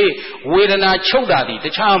ဟေဝေဒနာချုပ်တာဒီတ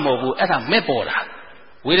ခြားမဟုတ်ဘူးအဲ့ဒါမဲ့ပေါ်တာ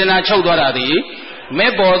ဝေဒနာချုပ်သွားတာဒီ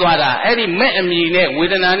မဲ့ပေါ်သွားတာအဲ့ဒီမဲ့အမိနဲ့ဝေ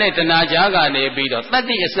ဒနာနဲ့တဏှာကြားကနေပြီးတော့တတ္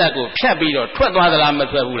တိအစက်ကိုဖြတ်ပြီးတော့ထွက်သွားသလားမ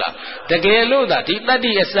ထွက်ဘူးလားတကယ်လို့သာဒီတတ္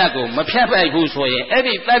တိအစက်ကိုမဖြတ်လိုက်ဘူးဆိုရင်အဲ့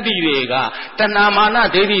ဒီတတ္တိတွေကတဏှာမာန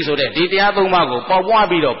ဒိဋ္ဌိဆိုတဲ့ဒီတရားသုံးပါးကိုပေါက်ပွား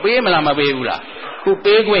ပြီးတော့ပေးမလားမပေးဘူးလားခု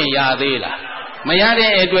ပေးခွင့်ရသေးလားမရ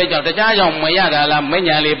တဲ့အတွက်ကြောင့်တရားကြောင့်မရတာလားမဉ္ဇ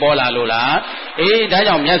ဉ်လေးပေါ်လာလို့လားအေးဒါ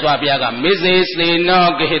ကြောင့်မြတ်စွာဘုရားကမစ္စေစေနော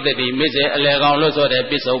ဂဟိတတိမစ္စေအလေကောင်လို့ဆိုတဲ့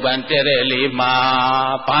ပစ္စုပန်တဲ့တဲ့လေးမှာ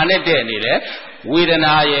ဘာနဲ့တဲ့နေလဲဝေဒ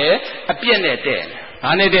နာရဲ့အပြည့်နဲ့တဲ့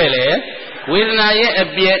ဘာနဲ့တဲ့လဲဝေဒနာရဲ့အ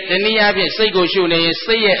ပြည့်တနည်းအားဖြင့်စိတ်ကိုရှုနေရင်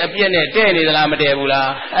စိတ်ရဲ့အပြည့်နဲ့တဲ့နေသလားမတဲ့ဘူးလား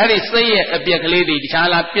အဲ့ဒီစိတ်ရဲ့အပြည့်ကလေးဒီတခြား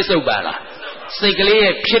လားပစ္စုပန်လားစိတ်ကလေး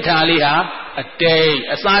ရဲ့ဖြစ်တာလေးဟာအတိတ်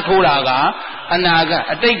အစားထိုးတာကအနာဂတ်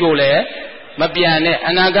အတိတ်ကိုလည်းမပြန်နဲ့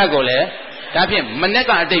အနာဂတ်ကိုလည်းဒါဖြင့်မနေ့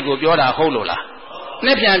ကအတိတ်ကိုပြောတာဟုတ်လို့လားနှ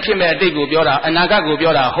စ်ပြန်ဖြစ်မဲ့အတိတ်ကိုပြောတာအနာဂတ်ကို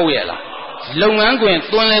ပြောတာဟုတ်ရဲ့လားလုပ်ငန်းခွင်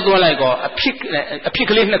သွန်းလဲသွန်းလိုက်တော့အဖြစ်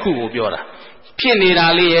ကလေးနှစ်ခုကိုပြောတာဖြစ်နေတာ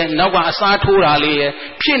လေးရဲ့နောက်ကအစားထိုးတာလေးရဲ့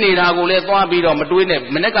ဖြစ်နေတာကိုလည်းသွားပြီးတော့မတွေးနဲ့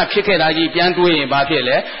မနေ့ကဖြစ်ခဲ့တာကြီးပြန်တွေးရင်ဘာဖြစ်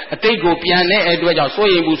လဲအတိတ်ကိုပြန်တဲ့အတွက်ကြောင့်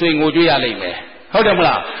စိုးရင်ဘူးဆိုရင်ငိုကြွေးရလိမ့်မယ်ဟုတ်တယ်မ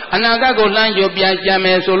လားအနာဂတ်ကိုလှမ်းကြပြန်ကြံမ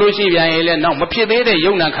ယ်ဆိုလို့ရှိပြန်ရင်လည်းနောက်မဖြစ်သေးတဲ့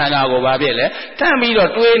ယုံနာခန္ဓာကိုဘာဖြစ်လဲတမ်းပြီး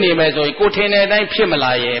တော့တွေးနေမယ်ဆိုရင်ကိုထင်တဲ့အတိုင်းဖြစ်မ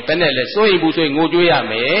လာရင်ဘယ်နဲ့လဲစိုးရိမ်ဘူးဆိုရင်ငိုကြွေးရ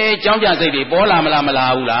မယ်ကြောင်းကြစိတ်တွေပေါ်လာမလားမလာ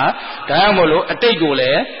ဘူးလားဒါကြောင့်မို့လို့အတိတ်ကိုလ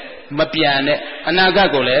ည်းမပြန်နဲ့အနာဂတ်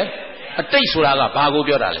ကိုလည်းအတိတ်ဆိုတာကဘာကို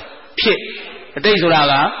ပြောတာလဲဖြစ်အတိတ်ဆိုတာ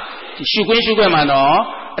ကရှုခွင့်ရှုခွင့်မှာတော့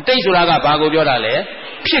အတိတ်ဆိုတာကဘာကိုပြောတာလဲ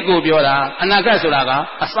ဖြစ်ကိုပြောတာအနာဂတ်ဆိုတာက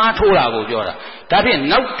အစားထိုးတာကိုပြောတာဒါဖြင့်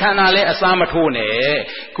နောက်ခန္ဓာလည်းအစားမထိုးနဲ့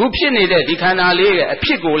ခုဖြစ်နေတဲ့ဒီခန္ဓာလေးရဲ့အဖြ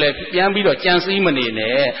စ်ကိုလည်းပြန်ပြီးတော့ကြံစည်းမနေ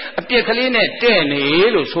နဲ့အပြစ်ကလေးနဲ့တဲ့နေ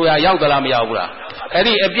လို့ဆိုရရောက်သလားမရောက်ဘူးလားအဲ့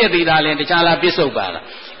ဒီအပြစ်သေးတာလည်းတခြားလားပစ္စုပန်လား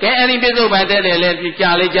ကဲအဲ့ဒီပစ္စုပန်တဲ့တယ်လည်း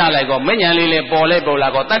ကြာလေးကြာလိုက်ကောမဉ္ဇဉ်လေးလည်းပေါ်လာ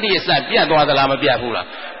ကောတတ္တိအစပြတ်သွားသလားမပြတ်ဘူးလား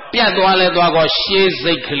ပြတ်သွားလဲသွားကောရှေး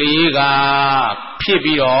စိတ်ကလေးကဖြစ်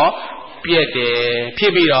ပြီးတော့ပြက်တယ်ဖြ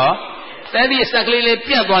စ်ပြီးတော့တတိစက်ကလေးလေး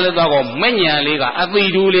ပြတ်သွားလဲသွားကောမဉ္ဇဉ်လေးကအသိ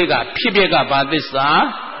တူးလေးကဖြစ်ပြက်ကဘာသစ္စာ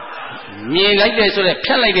မြင်လိုက်တယ်ဆိုတဲ့ဖြ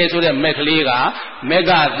တ်လိုက်တယ်ဆိုတဲ့မက်ကလေးကမေ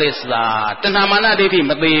ဃသစ္စာတဏမာနဒိဋ္ဌိ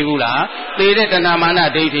မသေးဘူးလားသေတဲ့တဏမာန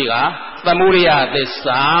ဒိဋ္ဌိကသမုဒယသစ္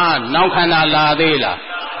စာနောက်ခန္ဓာလာသေးလား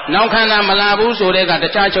နောက်ခန္ဓာမလာဘူးဆိုတဲ့ကတ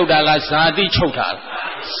ခြားချုပ်တာကဇာတိချုပ်တာ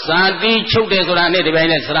ဇာတိချုပ်တယ်ဆိုတာနဲ့ဒီပို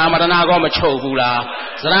င်းနဲ့သရမရဏကောမချုပ်ဘူးလား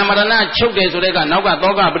သရမရဏချုပ်တယ်ဆိုတဲ့ကနောက်က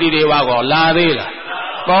သောကပရိဒေဝကောလာသေးလား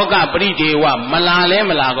သောကပရိဒေဝမလာလဲ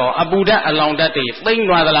မလာကောအပူဓာတ်အလောင်ဓာတ်တွေသိမ့်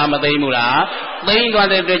သွားသလားမသိမ့်ဘူးလားသိမ့်သွား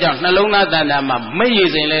တဲ့အတွက်ကြောင့်နှလုံးသားတဏ္ဍာမှာမရည်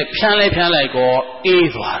စင်လဲဖြန်းလိုက်ကောအေး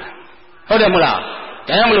သွားတယ်ဟုတ်တယ်မလားဒါ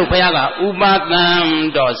ကြောင့်မလို့ဘုရားကဥပါကံ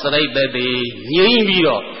တော့စရိတ်တိငြိမ့်ပြီး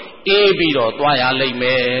တော့အေးပြီးတော့သွားရလိမ့်မ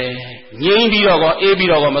ယ်ငြိမ့်ပြီးတော့ကောအေးပြီး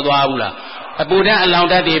တော့ကောမသွားဘူးလားအပူဓာတ်အလောင်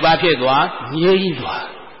ဓာတ်တွေဘာဖြစ်သွားငြိမ့်သွား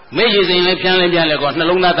မဲ့ရည်စင်လည်းပြန်လဲကောနှ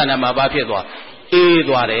လုံးသားတဏ္ဍာမှာဘာဖြစ်သွားအေး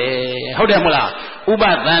သွားတယ်ဟုတ်တယ်မလားဥပ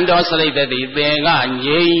သန္တောစရိတ်တိသင်က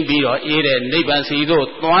ငြိမ့်ပြီးတော့အေးတဲ့နိဗ္ဗာန်စီသို့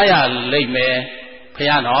သွားရလိမ့်မယ်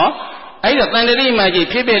ဖះနော်အဲ့တော့တန်တတိမှာကြီး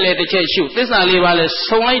ဖြစ်ဖြစ်လဲတစ်ချက်ရှုသစ္စာလေးပါလဲ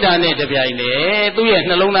စုံလိုက်တာနဲ့တပြိုင်တည်းသူ့ရဲ့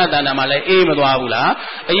နှလုံးသားတဏ္ဍာမှာလဲအေးမသွားဘူးလား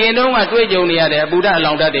အရင်တုန်းကတွေ့ကြုံနေရတဲ့အပူဓာတ်အ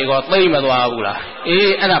လောင်ဓာတ်တွေကသိမ့်မသွားဘူးလား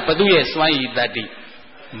အေးအဲ့ဒါဘသူရဲ့စွမ်းရည်တတ္တိ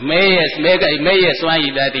မဲရဲ့စွမ်းရ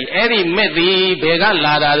ည်တတ္တိအဲ့ဒီမက်သည်ဘယ်က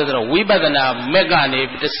လာတာလဲဆိုတော့ဝိပဿနာမက်ကနေ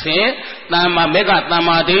တစ်ဆင့်တမ္မာမက်ကတမ္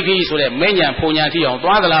မာဒိဋ္ဌိဆိုတဲ့မဲ့ညာဖုံညာထိအောင်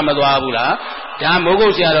သွားသလားမသွားဘူးလားဒါမိုးကု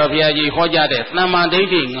တ်ဆရာတော်ဘုရားကြီးဟောကြားတဲ့တမ္မာဒိဋ္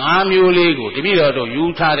ဌိ၅မျိုးလေးကိုတပည့်တော်တို့ယူ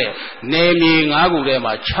ထားတဲ့နေမြေ၅ခုထဲ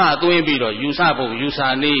မှာချသွင်းပြီးတော့ယူဆဖို့ယူဆ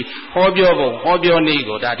နေဟောပြောဖို့ဟောပြောနေ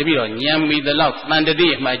ကိုဒါတပည့်တော်ဉာဏ်မီသလောက်တန်တတိ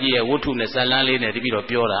အမှတ်ကြီးရဲ့ဝတ္ထုနဲ့ဇလန်းလေးနဲ့တပည့်တော်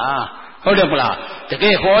ပြောတာဟုတ်တယ်မလားတက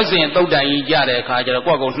ယ်ဟောစဉ်တုတ်တန်ကြီးကြတဲ့အခါကျတော့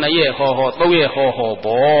ကိုယ့်ကို2ရက်ဟော3ရက်ဟော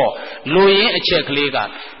ပေါ့လူရင်းအချက်ကလေးက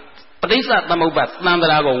ပဋိစ္စသမုပ္ပါသံ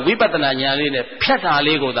ဃာကိုဝိပဿနာဉာဏ်လေးနဲ့ဖြတ်တာ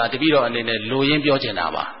လေးကိုသာတပည့်တော်အနေနဲ့လူရင်းပြောချင်တာ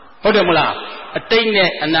ပါဟုတ်တယ်မလားအတိတ်နဲ့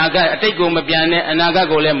အနာဂတ်အတိတ်ကိုမပြန်နဲ့အနာဂတ်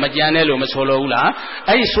ကိုလည်းမကြံနဲ့လို့မဆိုလိုဘူးလား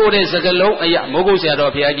အဲ့ဒီဆိုတဲ့စကားလုံးအရာမိုးကုတ်ဆရာ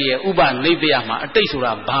တော်ဘုရားကြီးရဲ့ဥပနိဗ္ဗယမှာအတိတ်ဆို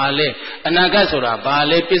တာဘာလဲအနာဂတ်ဆိုတာဘာ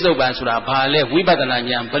လဲပြစ္ဆုတ်ပံဆိုတာဘာလဲဝိပဿနာ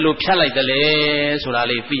ဉာဏ်ဘယ်လိုဖြတ်လိုက်တယ်လဲဆိုတာ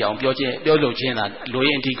လေးသိအောင်ပြောလို့ချင်းတာလူရ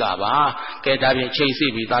င်းအဓိကပါကဲဒါပြင်ချိန်စီ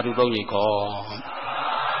ပြီးသာဓုသုံးကြီးခေါ်